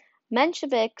Soviets.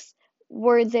 Mensheviks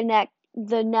were the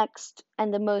next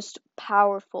and the most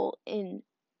powerful in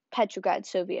Petrograd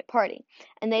Soviet Party,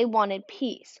 and they wanted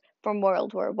peace from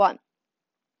World War I.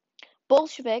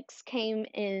 Bolsheviks came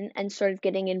in and started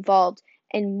getting involved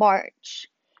in March,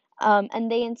 and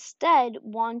they instead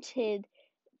wanted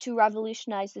to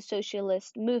revolutionize the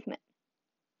socialist movement.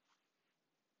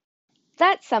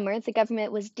 That summer, the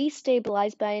government was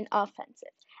destabilized by an offensive,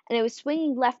 and it was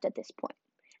swinging left at this point.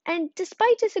 And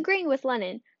despite disagreeing with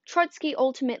Lenin, Trotsky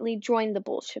ultimately joined the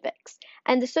Bolsheviks,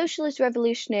 and the socialist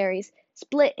revolutionaries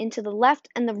split into the left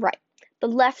and the right. The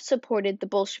left supported the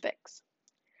Bolsheviks.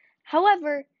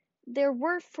 However, there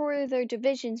were further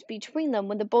divisions between them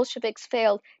when the Bolsheviks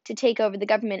failed to take over the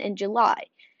government in July.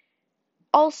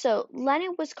 Also,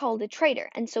 Lenin was called a traitor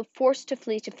and so forced to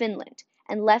flee to Finland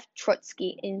and left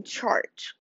Trotsky in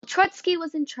charge. Trotsky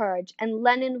was in charge and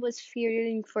Lenin was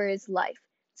fearing for his life.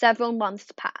 Several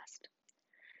months passed.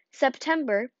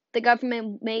 September, the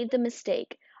government made the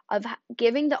mistake of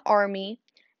giving the army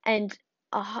and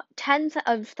tens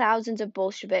of thousands of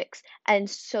Bolsheviks and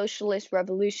socialist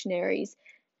revolutionaries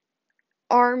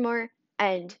armor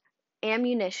and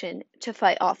ammunition to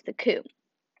fight off the coup.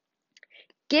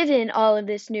 Given all of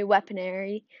this new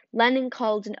weaponry, Lenin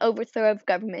called an overthrow of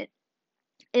government.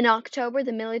 In October,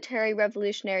 the Military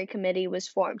Revolutionary Committee was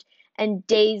formed, and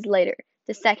days later,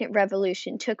 the Second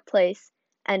Revolution took place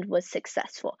and was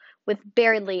successful, with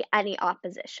barely any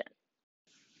opposition.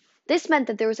 This meant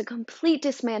that there was a complete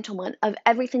dismantlement of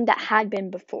everything that had been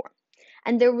before,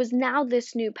 and there was now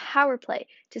this new power play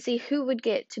to see who would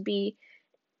get to be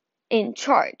in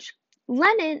charge.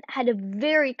 Lenin had a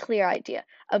very clear idea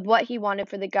of what he wanted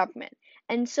for the government,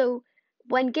 and so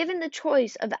when given the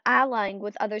choice of allying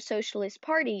with other socialist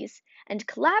parties and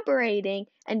collaborating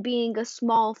and being a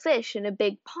small fish in a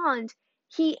big pond,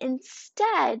 he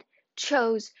instead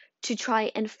chose to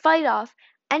try and fight off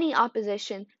any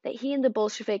opposition that he and the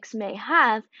Bolsheviks may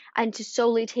have and to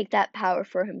solely take that power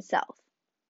for himself.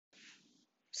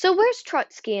 So where's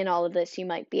Trotsky in all of this, you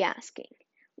might be asking?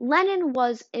 Lenin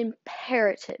was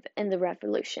imperative in the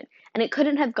revolution, and it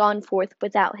couldn't have gone forth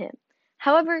without him.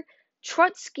 However,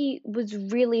 Trotsky was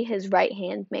really his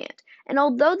right-hand man, and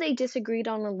although they disagreed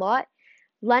on a lot,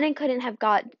 Lenin couldn't have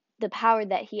got the power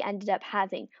that he ended up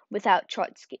having without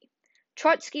Trotsky.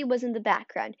 Trotsky was in the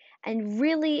background and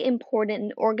really important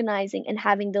in organizing and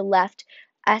having the left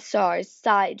SRs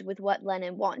side with what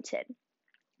Lenin wanted.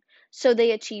 So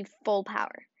they achieved full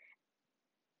power.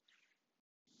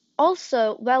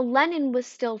 Also, while Lenin was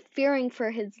still fearing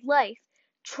for his life,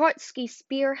 Trotsky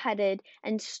spearheaded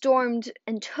and stormed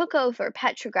and took over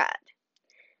Petrograd.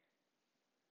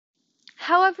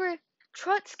 However,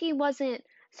 Trotsky wasn't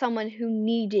someone who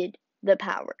needed the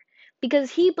power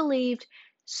because he believed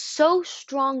so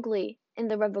strongly in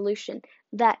the revolution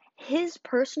that his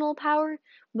personal power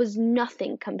was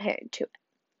nothing compared to it.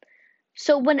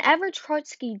 So whenever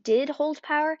Trotsky did hold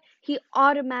power, he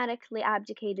automatically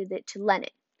abdicated it to Lenin.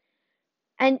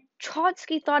 And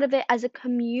Trotsky thought of it as a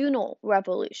communal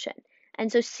revolution,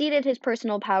 and so ceded his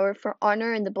personal power for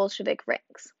honor in the Bolshevik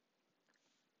ranks.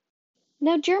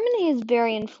 Now, Germany is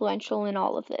very influential in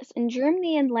all of this, and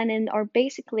Germany and Lenin are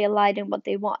basically allied in what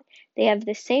they want. They have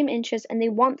the same interests and they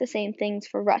want the same things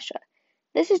for Russia.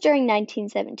 This is during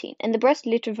 1917, and the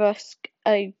Brest-Litovsk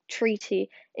Treaty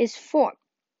is formed,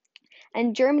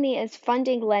 and Germany is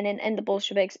funding Lenin and the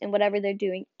Bolsheviks in whatever they're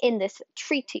doing in this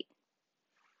treaty.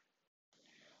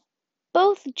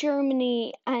 Both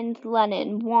Germany and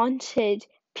Lenin wanted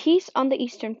peace on the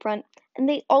Eastern Front, and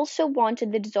they also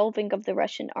wanted the dissolving of the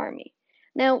Russian army.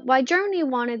 Now, why Germany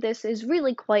wanted this is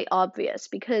really quite obvious,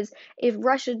 because if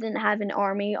Russia didn't have an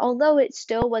army, although it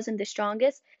still wasn't the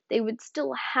strongest, they would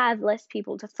still have less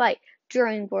people to fight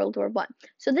during World War One.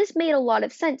 So this made a lot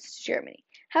of sense to Germany.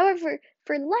 However,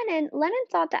 for Lenin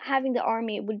thought that having the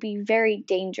army would be very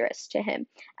dangerous to him,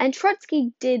 and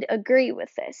Trotsky did agree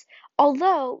with this.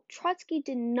 Although Trotsky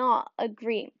did not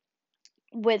agree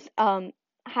with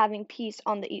having peace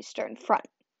on the Eastern Front.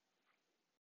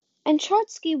 And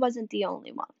Trotsky wasn't the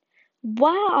only one.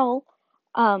 While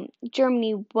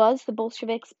Germany was the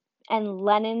Bolsheviks and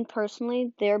Lenin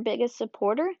personally their biggest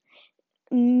supporter,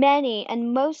 many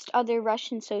and most other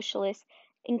Russian socialists,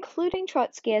 including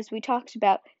Trotsky, as we talked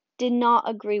about, did not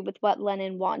agree with what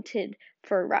Lenin wanted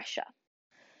for Russia.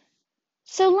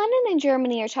 So Lenin and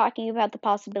Germany are talking about the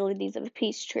possibilities of a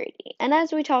peace treaty. And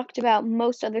as we talked about,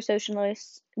 most other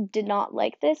socialists did not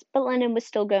like this, but Lenin was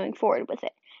still going forward with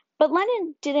it. But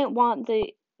Lenin didn't want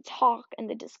the talk and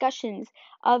the discussions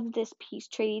of this peace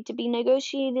treaty to be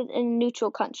negotiated in a neutral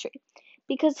country,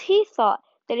 because he thought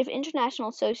that if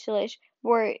international socialists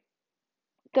were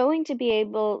going to be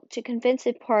able to convince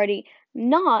a party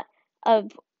not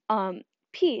of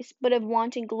peace, but of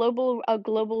wanting a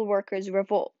global workers'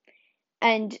 revolt,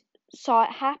 and saw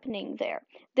it happening there.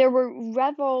 There were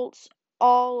revolts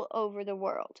all over the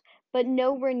world, but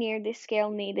nowhere near the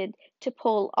scale needed to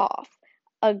pull off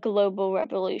a global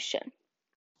revolution.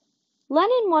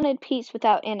 Lenin wanted peace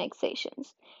without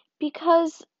annexations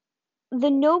because the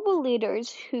noble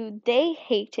leaders who they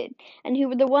hated and who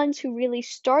were the ones who really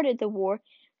started the war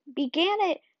began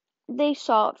it, they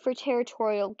saw, for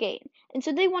territorial gain. And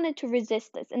so they wanted to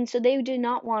resist this, and so they did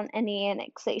not want any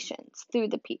annexations through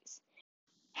the peace.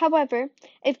 However,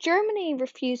 if Germany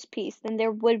refused peace, then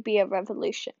there would be a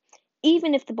revolution.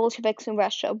 Even if the Bolsheviks in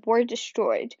Russia were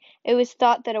destroyed, it was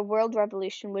thought that a world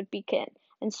revolution would begin,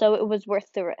 and so it was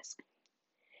worth the risk.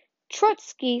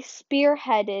 Trotsky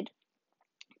spearheaded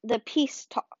the peace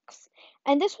talks,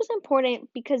 and this was important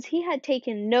because he had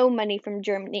taken no money from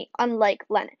Germany, unlike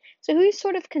Lenin, so he was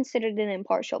sort of considered an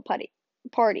impartial party.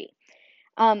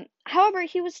 However,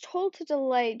 he was told to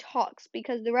delay talks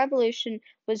because the revolution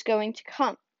was going to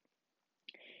come.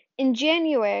 In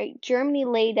January, Germany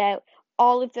laid out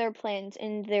all of their plans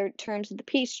in their terms of the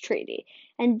peace treaty,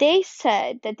 and they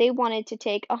said that they wanted to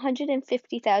take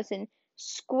 150,000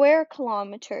 square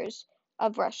kilometers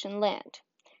of Russian land.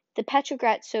 The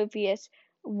Petrograd Soviets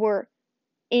were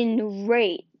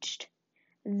enraged.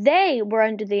 They were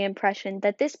under the impression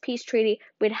that this peace treaty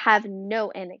would have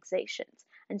no annexations,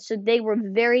 and so they were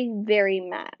very, very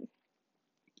mad.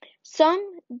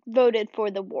 Some voted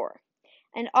for the war,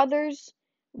 and others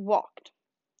walked.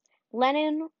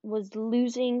 Lenin was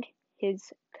losing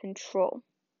his control.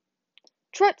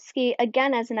 Trotsky,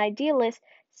 again as an idealist,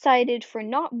 sided for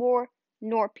not war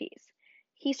nor peace.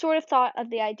 He sort of thought of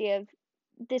the idea of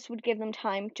this would give them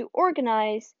time to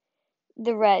organize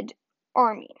the Red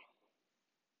Army.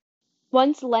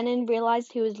 Once Lenin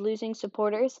realized he was losing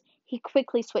supporters, he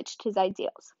quickly switched his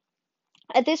ideals.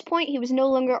 At this point, he was no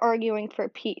longer arguing for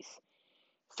peace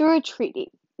through a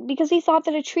treaty, because he thought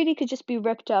that a treaty could just be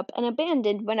ripped up and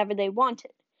abandoned whenever they wanted.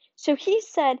 So he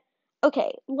said,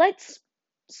 okay, let's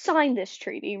sign this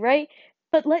treaty, right?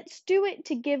 But let's do it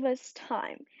to give us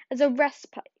time as a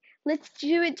respite. Let's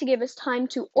do it to give us time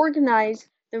to organize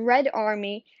the Red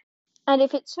Army. And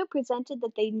if it's so presented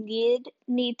that they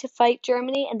need to fight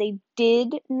Germany, and they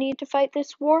did need to fight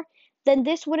this war, then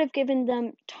this would have given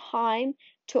them time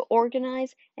to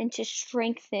organize and to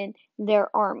strengthen their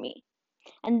army.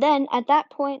 And then at that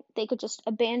point, they could just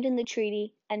abandon the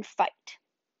treaty and fight.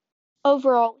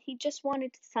 Overall, he just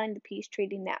wanted to sign the peace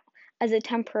treaty now, as a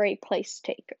temporary place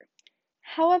taker.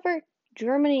 However,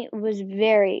 Germany was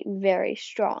very, very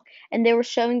strong, and they were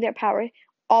showing their power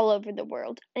all over the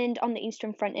world, and on the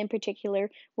Eastern Front in particular,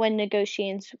 when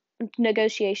negotiations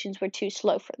were too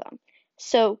slow for them.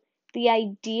 So the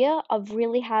idea of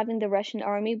really having the Russian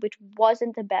army, which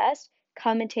wasn't the best,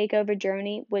 come and take over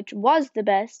Germany, which was the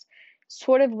best,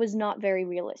 sort of was not very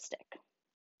realistic.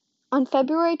 On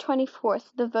February 24th,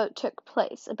 the vote took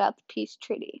place about the peace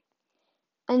treaty,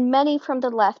 and many from the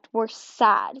left were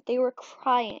sad. They were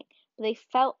crying, but they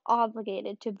felt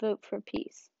obligated to vote for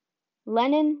peace.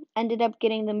 Lenin ended up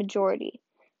getting the majority,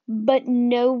 but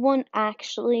no one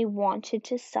actually wanted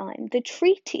to sign the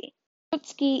treaty.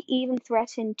 Trotsky even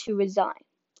threatened to resign.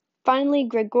 Finally,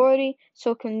 Grigory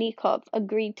Sokolnikov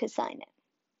agreed to sign it.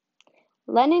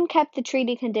 Lenin kept the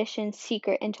treaty conditions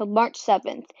secret until March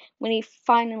 7th, when he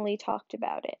finally talked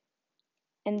about it,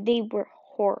 and they were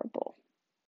horrible.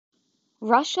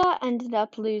 Russia ended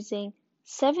up losing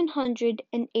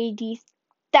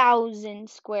 780,000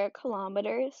 square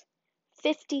kilometers,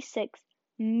 56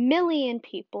 million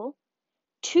people,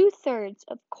 two-thirds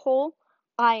of coal,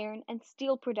 iron, and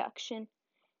steel production,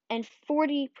 and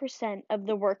 40% of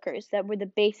the workers that were the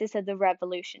basis of the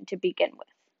revolution to begin with.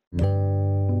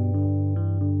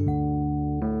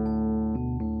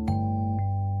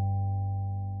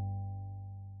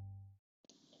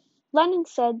 Lenin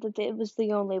said that it was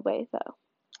the only way, though.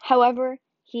 However,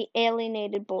 he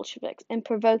alienated Bolsheviks and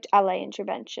provoked Allied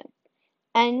intervention,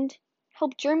 and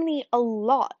helped Germany a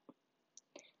lot.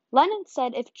 Lenin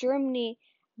said if Germany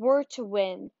were to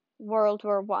win World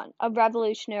War I, a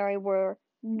revolutionary war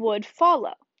would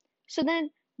follow. So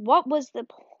then, what was the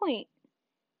point?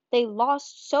 They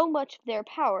lost so much of their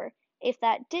power. If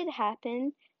that did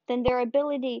happen, then their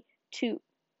ability to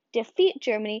defeat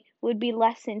Germany would be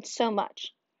lessened so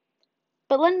much.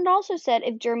 But Lenin also said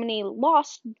if Germany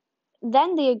lost,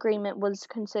 then the agreement was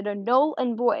considered null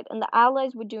and void, and the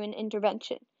Allies would do an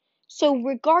intervention. So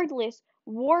regardless,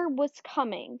 war was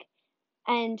coming,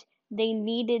 and they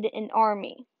needed an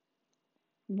army,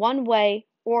 one way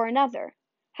or another.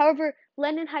 However,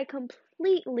 Lenin had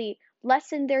completely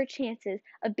lessened their chances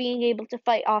of being able to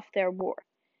fight off their war.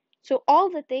 So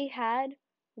all that they had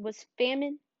was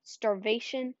famine,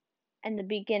 starvation, and the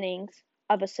beginnings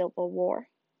of a civil war.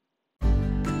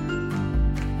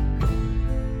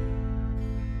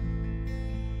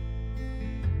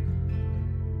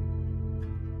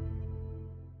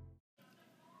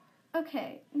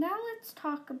 Okay, now let's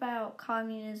talk about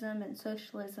communism and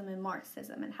socialism and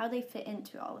Marxism and how they fit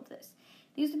into all of this.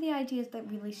 These are the ideas that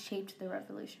really shaped the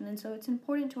revolution, and so it's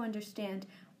important to understand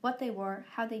what they were,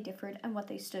 how they differed, and what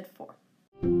they stood for.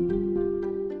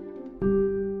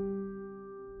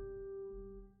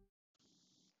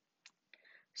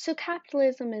 So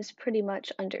capitalism is pretty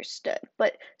much understood,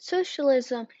 but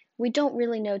socialism we don't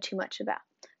really know too much about.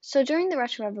 So during the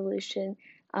Russian Revolution,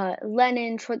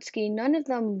 Lenin, Trotsky, none of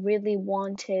them really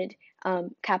wanted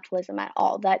capitalism at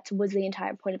all. That was the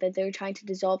entire point of it. They were trying to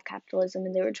dissolve capitalism,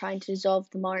 and they were trying to dissolve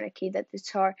the monarchy that the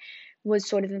Tsar was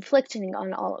sort of inflicting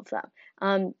on all of them.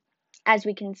 As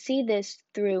we can see this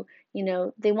through,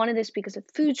 they wanted this because of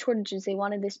food shortages. They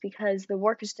wanted this because the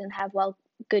workers didn't have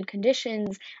good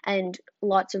conditions and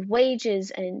lots of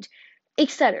wages and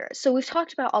etc. So we've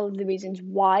talked about all of the reasons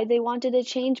why they wanted a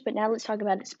change, but now let's talk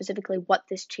about it specifically what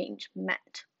this change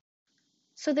meant.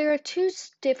 So there are two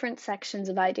different sections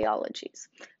of ideologies.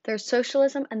 There's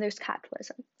socialism and there's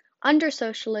capitalism. Under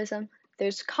socialism,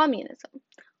 there's communism.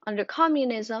 Under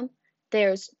communism,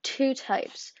 there's two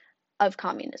types of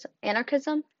communism: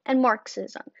 anarchism and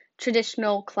Marxism,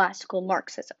 traditional classical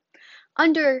Marxism.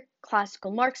 Under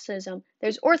classical Marxism,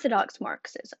 there's orthodox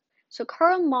Marxism. So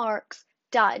Karl Marx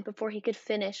died before he could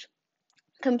finish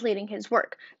completing his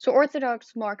work. So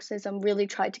orthodox Marxism really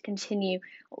tried to continue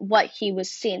what he was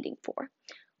standing for.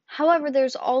 However,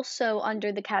 there's also,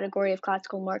 under the category of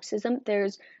classical Marxism,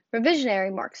 there's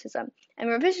revisionary Marxism. And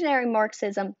revisionary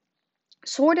Marxism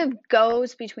sort of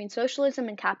goes between socialism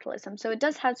and capitalism. So it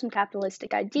does have some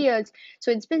capitalistic ideas.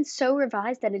 So it's been so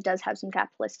revised that it does have some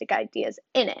capitalistic ideas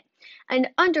in it. And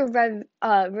under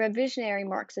revisionary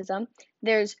Marxism,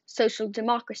 there's social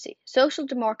democracy. Social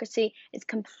democracy is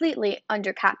completely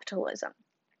under capitalism.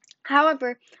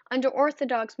 However, under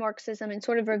orthodox Marxism and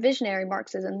sort of revisionary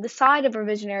Marxism, the side of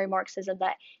revisionary Marxism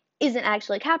that isn't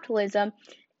actually capitalism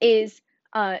is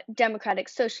democratic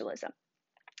socialism.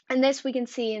 And this we can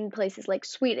see in places like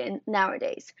Sweden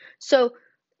nowadays. So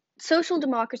social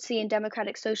democracy and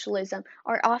democratic socialism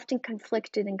are often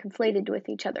conflicted and conflated with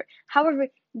each other. However,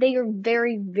 they are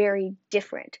very, very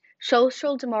different.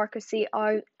 Social democracy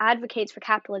advocates for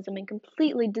capitalism and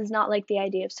completely does not like the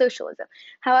idea of socialism.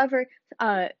 However,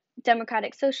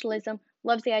 democratic socialism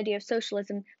loves the idea of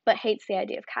socialism but hates the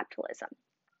idea of capitalism.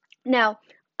 Now,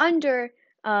 under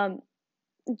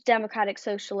democratic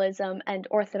socialism and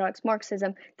orthodox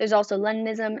Marxism, there's also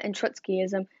Leninism and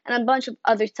Trotskyism and a bunch of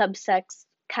other subsects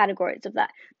categories of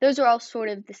that. Those are all sort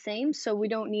of the same, so we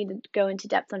don't need to go into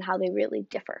depth on how they really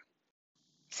differ.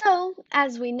 So,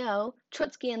 as we know,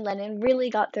 Trotsky and Lenin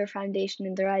really got their foundation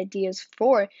and their ideas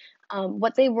for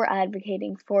what they were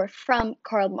advocating for from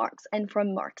Karl Marx and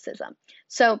from Marxism.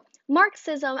 So,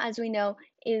 Marxism, as we know,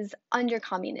 is under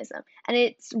communism, and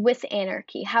it's with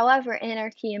anarchy. However,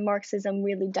 anarchy and Marxism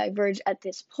really diverge at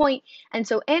this point, and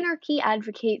so anarchy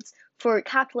advocates for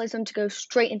capitalism to go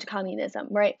straight into communism,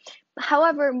 right?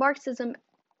 However, Marxism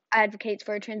advocates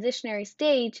for a transitionary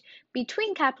stage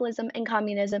between capitalism and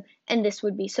communism, and this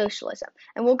would be socialism.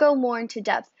 And we'll go more into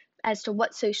depth as to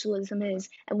what socialism is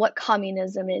and what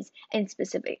communism is in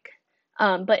specific.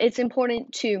 But it's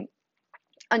important to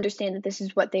understand that this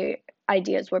is what their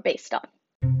ideas were based on.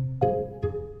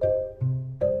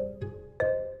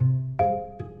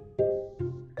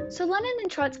 So Lenin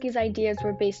and Trotsky's ideas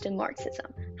were based in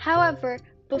Marxism. However,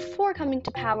 before coming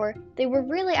to power, they were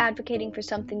really advocating for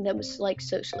something that was like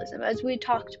socialism. As we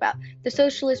talked about, the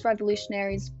socialist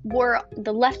revolutionaries were,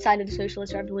 the left side of the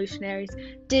socialist revolutionaries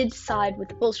did side with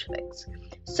the Bolsheviks.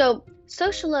 So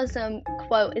socialism,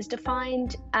 quote, is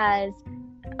defined as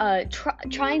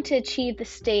trying to achieve the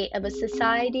state of a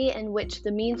society in which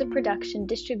the means of production,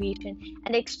 distribution,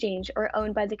 and exchange are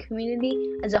owned by the community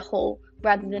as a whole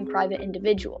rather than private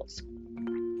individuals.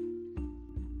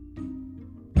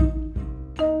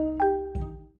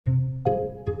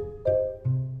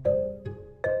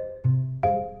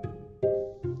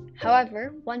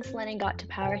 However, once Lenin got to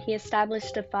power, he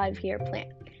established a 5-year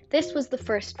plan. This was the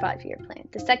first 5-year plan.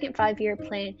 The second 5-year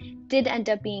plan did end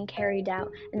up being carried out,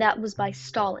 and that was by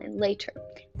Stalin later.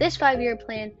 This 5-year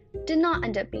plan did not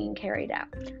end up being carried out.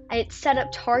 It set up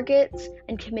targets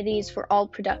and committees for all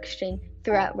production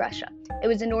throughout Russia. It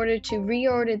was in order to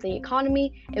reorder the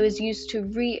economy. It was used to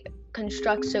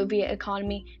reconstruct Soviet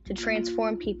economy, to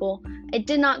transform people. It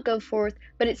did not go forth,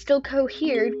 but it still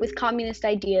cohered with communist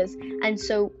ideas, and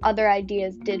so other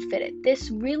ideas did fit it. This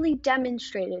really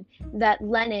demonstrated that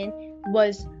Lenin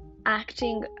was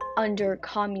acting under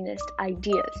communist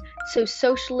ideas. So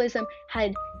socialism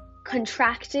had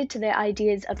contracted to the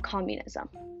ideas of communism.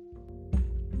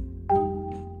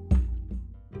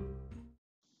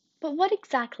 But what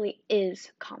exactly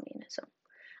is communism?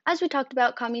 As we talked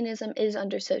about, communism is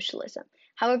under socialism.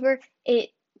 However, it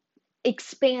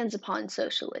expands upon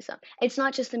socialism. It's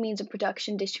not just the means of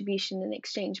production, distribution, and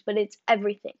exchange, but it's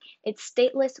everything. It's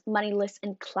stateless, moneyless,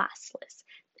 and classless.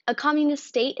 A communist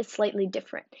state is slightly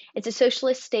different. It's a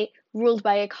socialist state ruled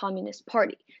by a communist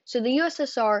party. So the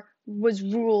USSR was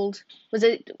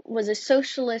a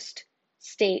socialist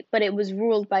state, but it was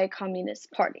ruled by a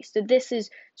communist party. So this is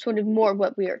sort of more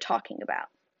what we are talking about.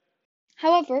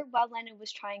 However, while Lenin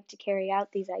was trying to carry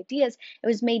out these ideas, it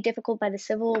was made difficult by the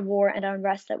civil war and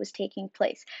unrest that was taking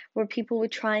place, where people were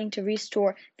trying to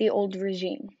restore the old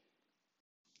regime.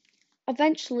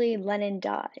 Eventually, Lenin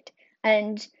died,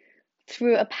 and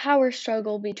through a power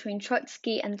struggle between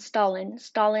Trotsky and Stalin,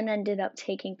 Stalin ended up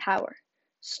taking power.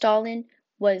 Stalin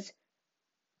was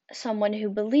someone who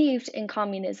believed in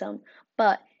communism,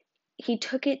 but he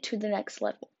took it to the next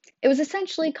level. It was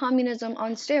essentially communism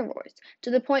on steroids, to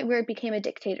the point where it became a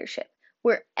dictatorship,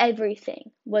 where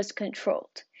everything was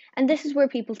controlled. And this is where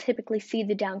people typically see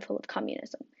the downfall of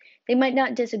communism. They might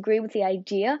not disagree with the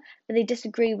idea, but they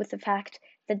disagree with the fact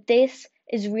that this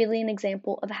is really an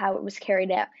example of how it was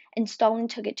carried out, and Stalin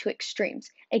took it to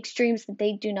extremes that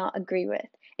they do not agree with,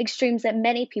 extremes that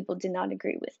many people did not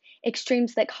agree with,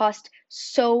 extremes that cost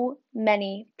so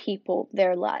many people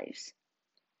their lives.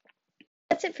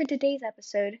 That's it for today's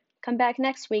episode. Come back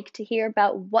next week to hear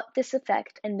about what this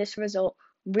effect and this result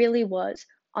really was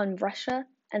on Russia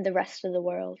and the rest of the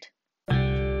world.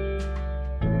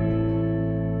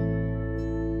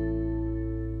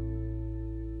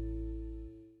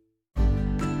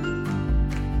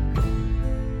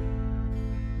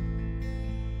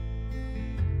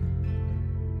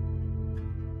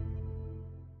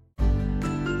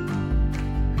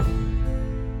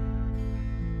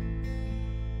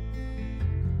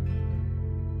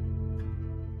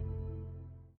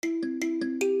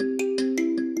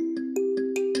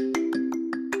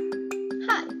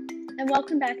 Hi, and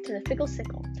welcome back to the Fickle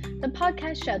Sickle, the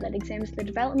podcast show that examines the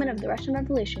development of the Russian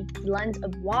Revolution through the lens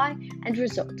of why and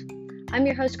result. I'm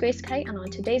your host, Grace Kite, and on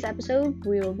today's episode,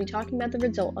 we will be talking about the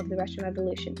result of the Russian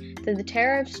Revolution through the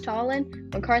terror of Stalin,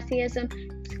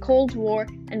 McCarthyism, the Cold War,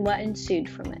 and what ensued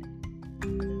from it.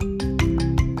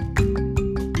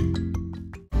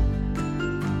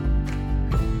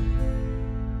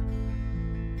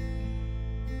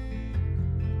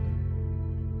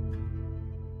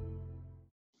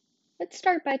 Let's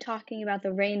start by talking about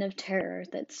the reign of terror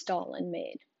that Stalin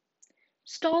made.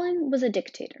 Stalin was a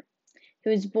dictator. He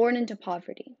was born into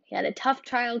poverty. He had a tough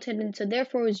childhood and so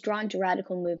therefore was drawn to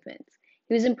radical movements.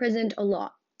 He was imprisoned a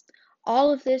lot.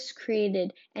 All of this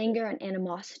created anger and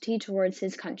animosity towards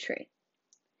his country.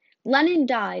 Lenin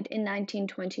died in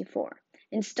 1924.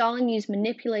 and Stalin used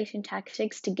manipulation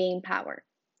tactics to gain power.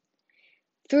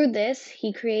 Through this,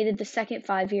 he created the Second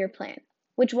Five-Year Plan,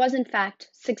 which was in fact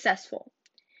successful.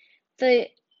 The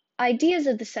ideas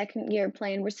of the Second Year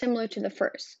Plan were similar to the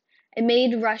first. It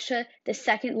made Russia the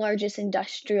second largest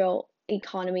industrial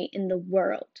economy in the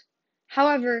world.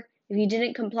 However, if you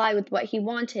didn't comply with what he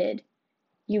wanted,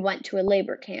 you went to a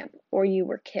labor camp or you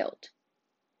were killed.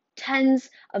 Tens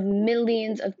of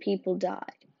millions of people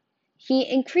died. He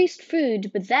increased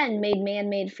food, but then made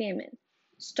man-made famine.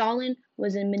 Stalin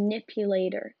was a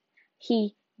manipulator.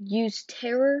 He used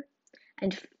terror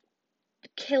and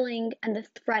killing and the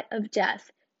threat of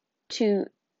death to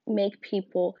make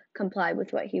people comply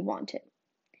with what he wanted.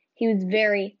 He was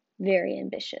very, very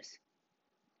ambitious.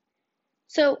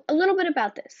 So, a little bit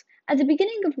about this. At the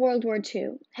beginning of World War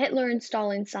II, Hitler and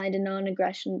Stalin signed a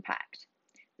non-aggression pact.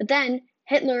 But then,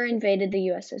 Hitler invaded the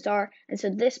USSR, and so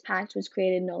this pact was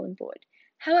created null and void.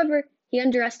 However, he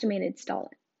underestimated Stalin.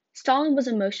 Stalin was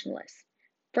emotionless.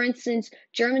 For instance,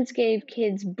 Germans gave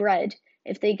kids bread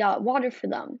if they got water for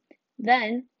them.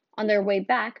 Then, on their way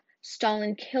back,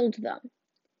 Stalin killed them.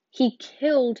 He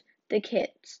killed the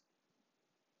kids.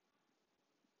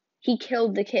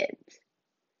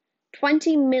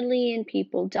 20 million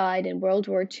people died in World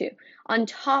War II, on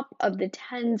top of the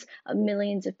tens of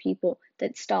millions of people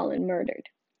that Stalin murdered.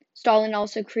 Stalin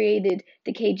also created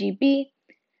the KGB,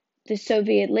 the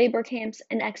Soviet labor camps,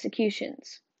 and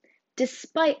executions.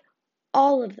 Despite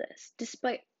all of this,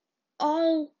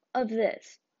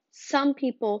 some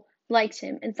people liked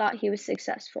him and thought he was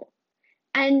successful.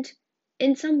 And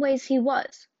in some ways he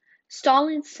was.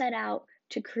 Stalin set out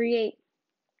to create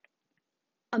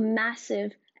a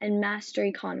massive and master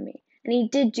economy, and he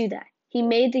did do that. He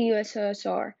made the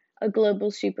USSR a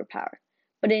global superpower.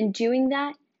 But in doing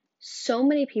that, so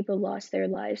many people lost their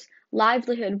lives.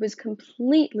 Livelihood was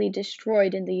completely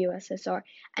destroyed in the USSR,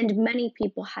 and many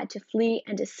people had to flee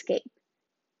and escape.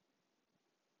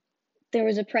 There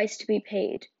was a price to be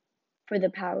paid for the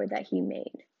power that he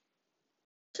made.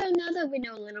 So now that we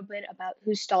know a little bit about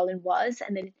who Stalin was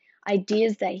and the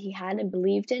ideas that he had and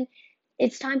believed in,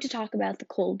 it's time to talk about the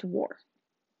Cold War.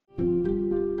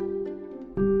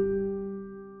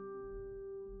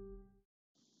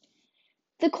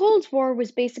 The Cold War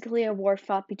was basically a war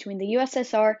fought between the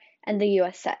USSR and the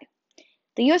USA.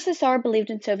 The USSR believed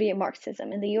in Soviet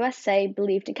Marxism and the USA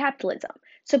believed in capitalism.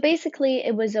 So basically,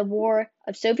 it was a war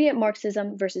of Soviet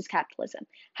Marxism versus capitalism.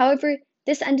 However,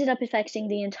 this ended up affecting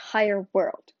the entire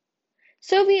world.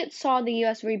 Soviets saw the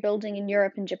US rebuilding in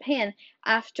Europe and Japan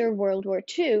after World War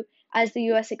II as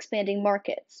the US expanding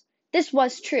markets. This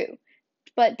was true,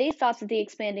 but they thought that the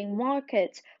expanding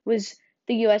markets was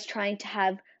the US trying to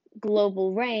have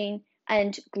global reign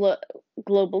and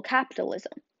global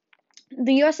capitalism.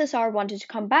 The USSR wanted to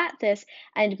combat this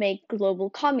and make global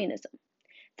communism.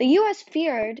 The US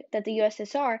feared that the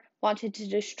USSR wanted to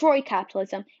destroy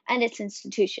capitalism and its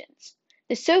institutions.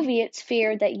 The Soviets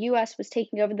feared that US was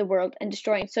taking over the world and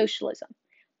destroying socialism.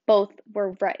 Both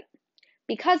were right.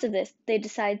 Because of this, they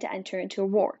decided to enter into a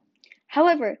war.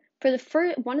 However,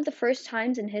 for one of the first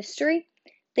times in history,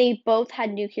 they both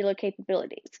had nuclear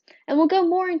capabilities. And we'll go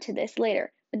more into this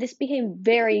later, but this became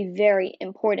very, very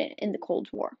important in the Cold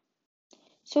War.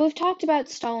 So we've talked about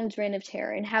Stalin's reign of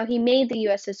terror and how he made the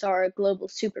USSR a global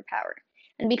superpower.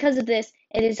 And because of this,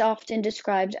 it is often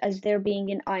described as there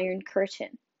being an Iron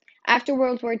Curtain. After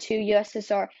World War II,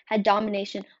 USSR had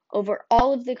domination over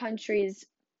all of the countries,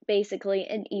 basically,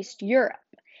 in East Europe,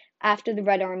 after the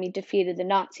Red Army defeated the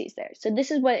Nazis there. So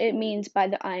this is what it means by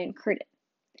the Iron Curtain.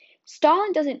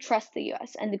 Stalin doesn't trust the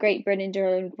US and the Great Britain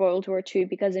during World War II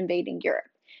because invading Europe.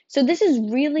 So this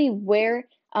is really where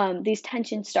these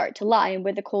tensions start to lie and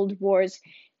where the Cold War's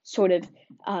sort of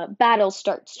battle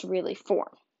starts to really form.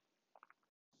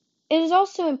 It is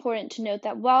also important to note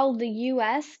that while the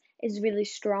US is really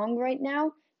strong right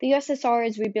now, the USSR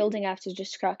is rebuilding after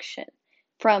destruction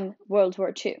from World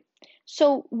War II.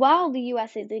 So while the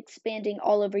US is expanding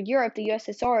all over Europe, the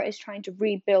USSR is trying to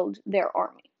rebuild their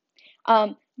army.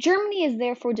 Germany is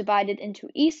therefore divided into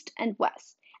East and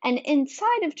West, and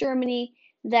inside of Germany,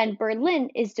 then Berlin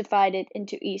is divided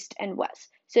into East and West.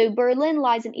 So Berlin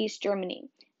lies in East Germany.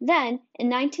 Then, in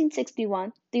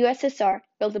 1961, the USSR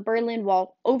built the Berlin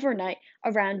Wall overnight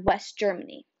around West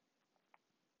Germany.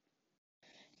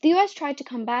 The US tried to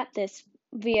combat this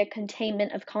via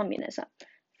containment of communism,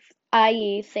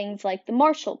 i.e., things like the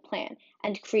Marshall Plan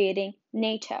and creating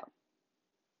NATO.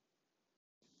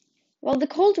 While the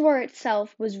Cold War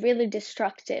itself was really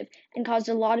destructive and caused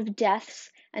a lot of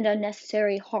deaths and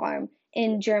unnecessary harm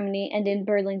in Germany and in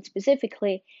Berlin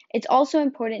specifically, it's also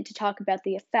important to talk about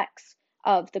the effects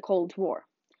of the Cold War.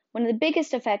 One of the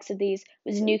biggest effects of these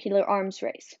was the nuclear arms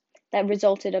race that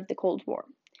resulted of the Cold War,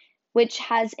 which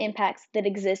has impacts that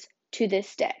exist to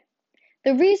this day.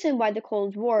 The reason why the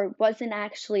Cold War wasn't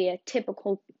actually a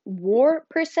typical war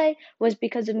per se was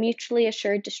because of mutually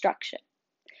assured destruction.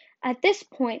 At this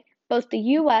point, both the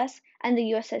US and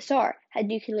the USSR had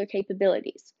nuclear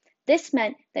capabilities. This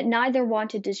meant that neither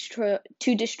wanted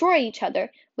to destroy each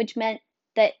other, which meant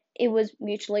that it was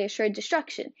mutually assured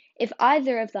destruction. If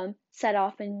either of them set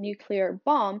off a nuclear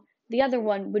bomb, the other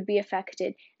one would be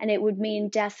affected, and it would mean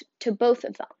death to both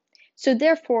of them. So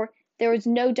therefore, there was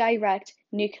no direct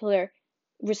nuclear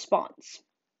response.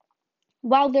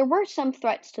 While there were some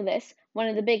threats to this, one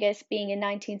of the biggest being in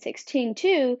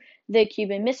 1962, the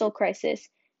Cuban Missile Crisis,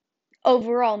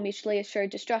 overall mutually assured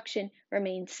destruction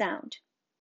remained sound.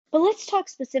 But let's talk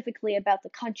specifically about the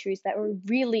countries that were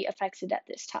really affected at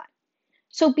this time.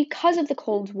 So because of the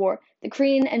Cold War, the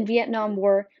Korean and Vietnam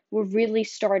War were really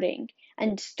starting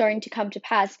to come to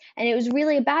pass, and it was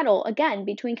really a battle, again,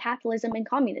 between capitalism and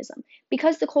communism.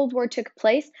 Because the Cold War took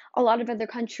place, a lot of other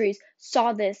countries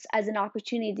saw this as an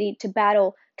opportunity to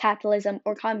battle capitalism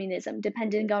or communism,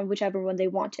 depending on whichever one they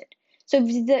wanted. So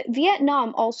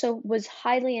Vietnam also was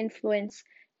highly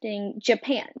influencing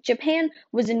Japan. Japan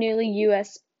was a newly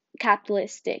US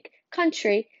capitalistic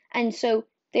country, and so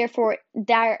therefore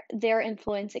their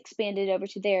influence expanded over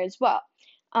to there as well.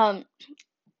 Um,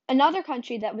 Another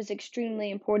country that was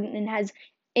extremely important and has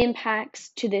impacts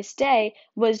to this day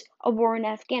was a war in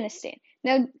Afghanistan.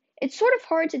 Now, it's sort of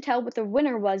hard to tell what the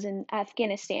winner was in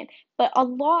Afghanistan, but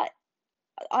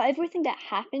everything that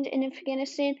happened in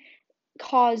Afghanistan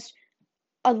caused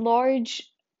a large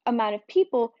amount of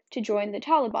people to join the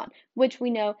Taliban, which we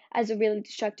know as a really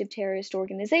destructive terrorist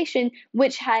organization,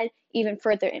 which had even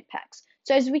further impacts.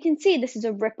 So as we can see, this is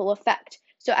a ripple effect.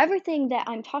 So everything that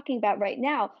I'm talking about right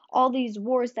now, all these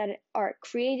wars that are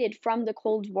created from the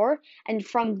Cold War and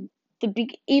from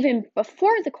even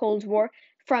before the Cold War,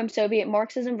 from Soviet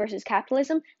Marxism versus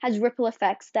capitalism, has ripple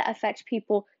effects that affect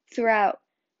people throughout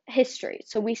history.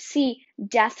 So we see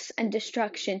deaths and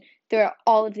destruction throughout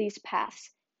all of these paths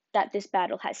that this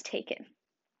battle has taken.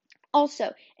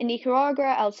 Also, in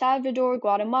Nicaragua, El Salvador,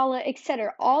 Guatemala,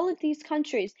 etc., all of these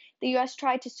countries, the US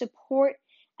tried to support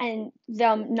and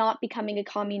them not becoming a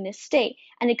communist state,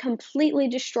 and it completely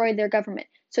destroyed their government.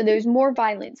 So there's more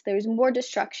violence, there's more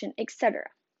destruction, etc.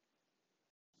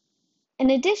 In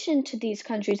addition to these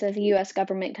countries that the US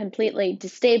government completely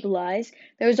destabilized,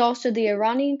 there was also the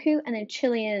Iranian coup and the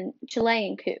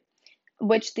Chilean coup,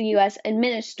 which the US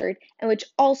administered and which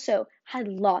also had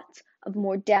lots of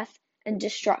more death and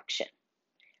destruction.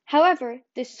 However,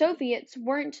 the Soviets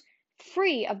weren't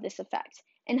free of this effect.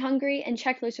 In Hungary and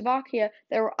Czechoslovakia,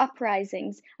 there were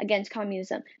uprisings against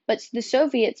communism, but the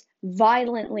Soviets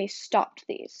violently stopped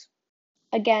these.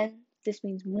 Again, this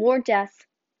means more death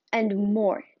and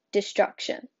more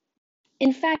destruction.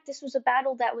 In fact, this was a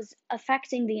battle that was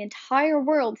affecting the entire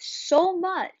world so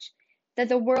much that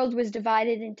the world was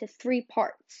divided into three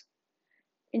parts,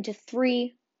 into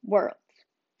three worlds.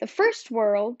 The first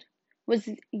world was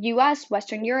US,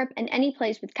 Western Europe, and any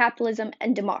place with capitalism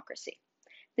and democracy.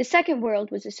 The second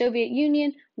world was the Soviet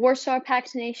Union, Warsaw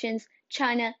Pact nations,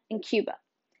 China, and Cuba.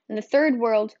 And the third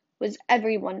world was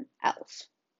everyone else.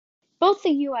 Both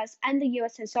the US and the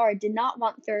USSR did not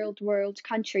want third world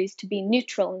countries to be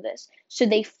neutral in this, so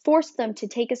they forced them to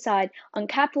take a side on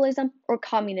capitalism or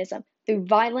communism through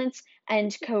violence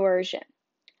and coercion.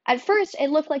 At first, it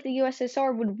looked like the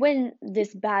USSR would win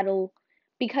this battle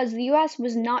because the US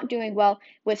was not doing well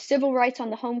with civil rights on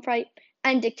the home front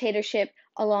and dictatorship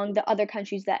along the other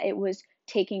countries that it was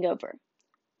taking over.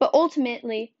 But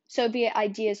ultimately, Soviet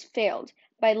ideas failed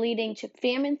by leading to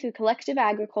famine through collective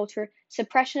agriculture,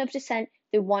 suppression of dissent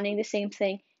through wanting the same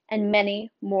thing, and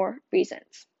many more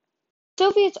reasons.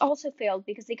 Soviets also failed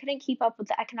because they couldn't keep up with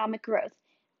the economic growth.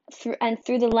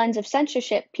 Through the lens of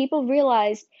censorship, people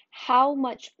realized how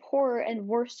much poorer and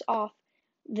worse off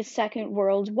the Second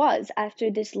World was after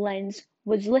this lens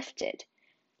was lifted.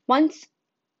 Once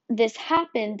this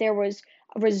happened, there was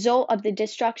a result of the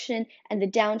destruction and the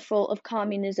downfall of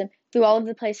communism through all of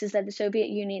the places that the Soviet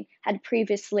Union had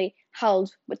previously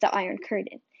held with the Iron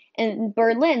Curtain. In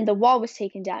Berlin, the wall was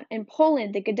taken down. In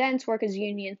Poland, the Gdansk Workers'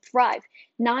 Union thrived.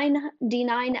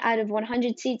 99 out of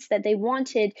 100 seats that they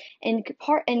wanted in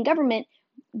government,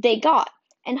 they got.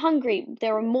 In Hungary,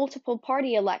 there were multiple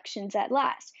party elections at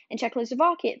last. In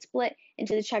Czechoslovakia, it split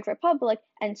into the Czech Republic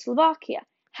and Slovakia.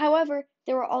 However,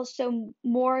 there were also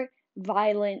more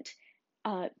violent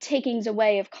takings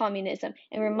away of communism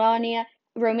in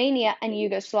Romania, and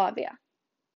Yugoslavia.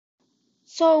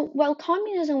 So while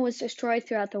communism was destroyed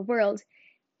throughout the world,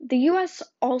 The US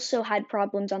also had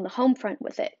problems on the home front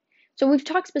with it. So we've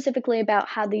talked specifically about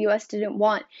how the US didn't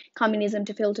want communism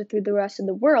to filter through the rest of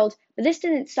the world, but this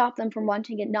didn't stop them from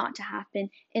wanting it not to happen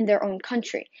in their own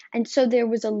country. And so there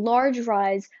was a large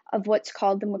rise of what's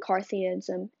called the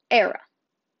McCarthyism era.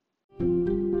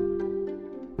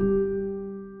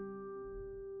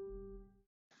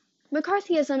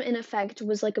 McCarthyism, in effect,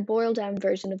 was like a boiled down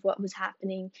version of what was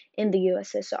happening in the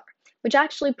USSR, which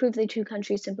actually proved the two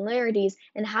countries' similarities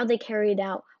in how they carried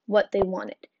out what they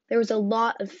wanted. There was a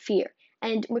lot of fear.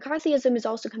 And McCarthyism is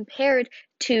also compared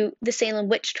to the Salem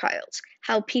witch trials,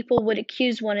 how people would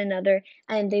accuse one another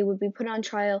and they would be put on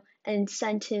trial and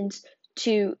sentenced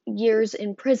to years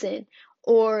in prison,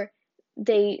 or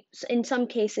in some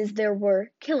cases, there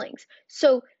were killings.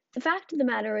 So the fact of the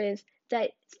matter is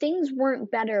that things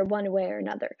weren't better one way or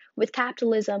another with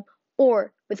capitalism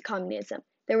or with communism.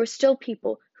 There were still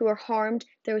people who were harmed,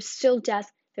 there was still death,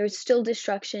 there was still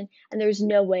destruction, and there was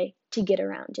no way to get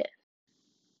around it.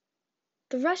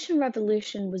 The Russian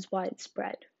Revolution was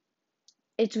widespread.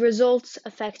 Its results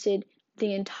affected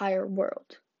the entire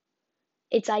world.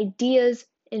 Its ideas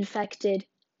infected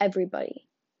everybody.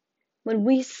 When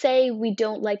we say we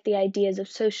don't like the ideas of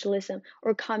socialism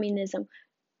or communism,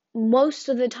 most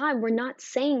of the time we're not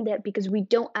saying that because we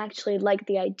don't actually like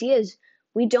the ideas.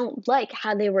 We don't like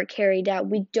how they were carried out.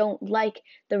 We don't like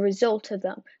the result of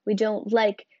them. We don't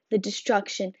like the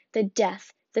destruction, the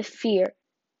death, the fear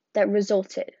that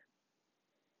resulted.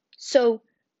 So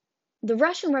the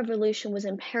Russian Revolution was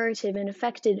imperative and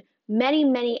affected many,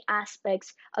 many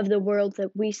aspects of the world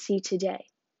that we see today.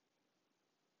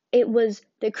 It was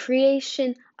the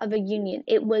creation of a union.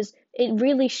 It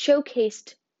really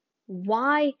showcased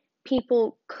why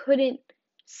people couldn't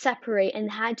separate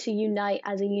and had to unite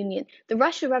as a union. The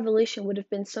Russian Revolution would have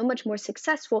been so much more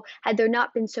successful had there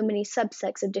not been so many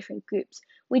subsects of different groups.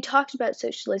 We talked about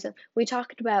socialism, we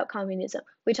talked about communism,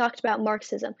 we talked about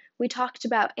Marxism, we talked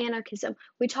about anarchism,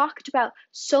 we talked about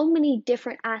so many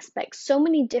different aspects, so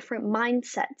many different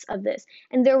mindsets of this,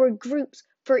 and there were groups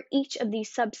for each of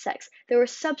these subsects. There were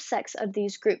subsects of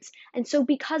these groups. And so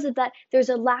because of that, there's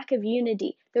a lack of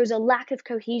unity. There's a lack of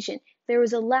cohesion. There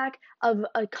was a lack of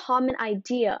a common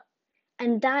idea.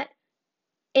 And that,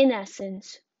 in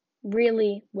essence,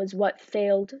 really was what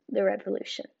failed the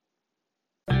revolution.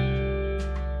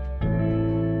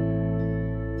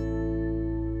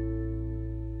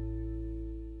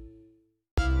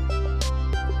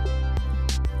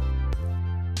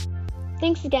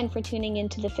 Thanks again for tuning in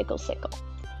to the Fickle Sickle.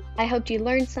 I hoped you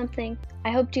learned something,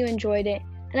 I hoped you enjoyed it,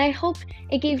 and I hope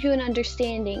it gave you an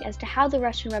understanding as to how the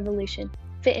Russian Revolution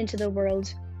fit into the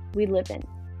world we live in.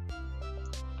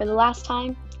 For the last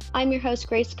time, I'm your host,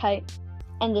 Grace Kite,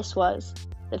 and this was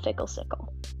the Fickle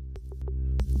Sickle.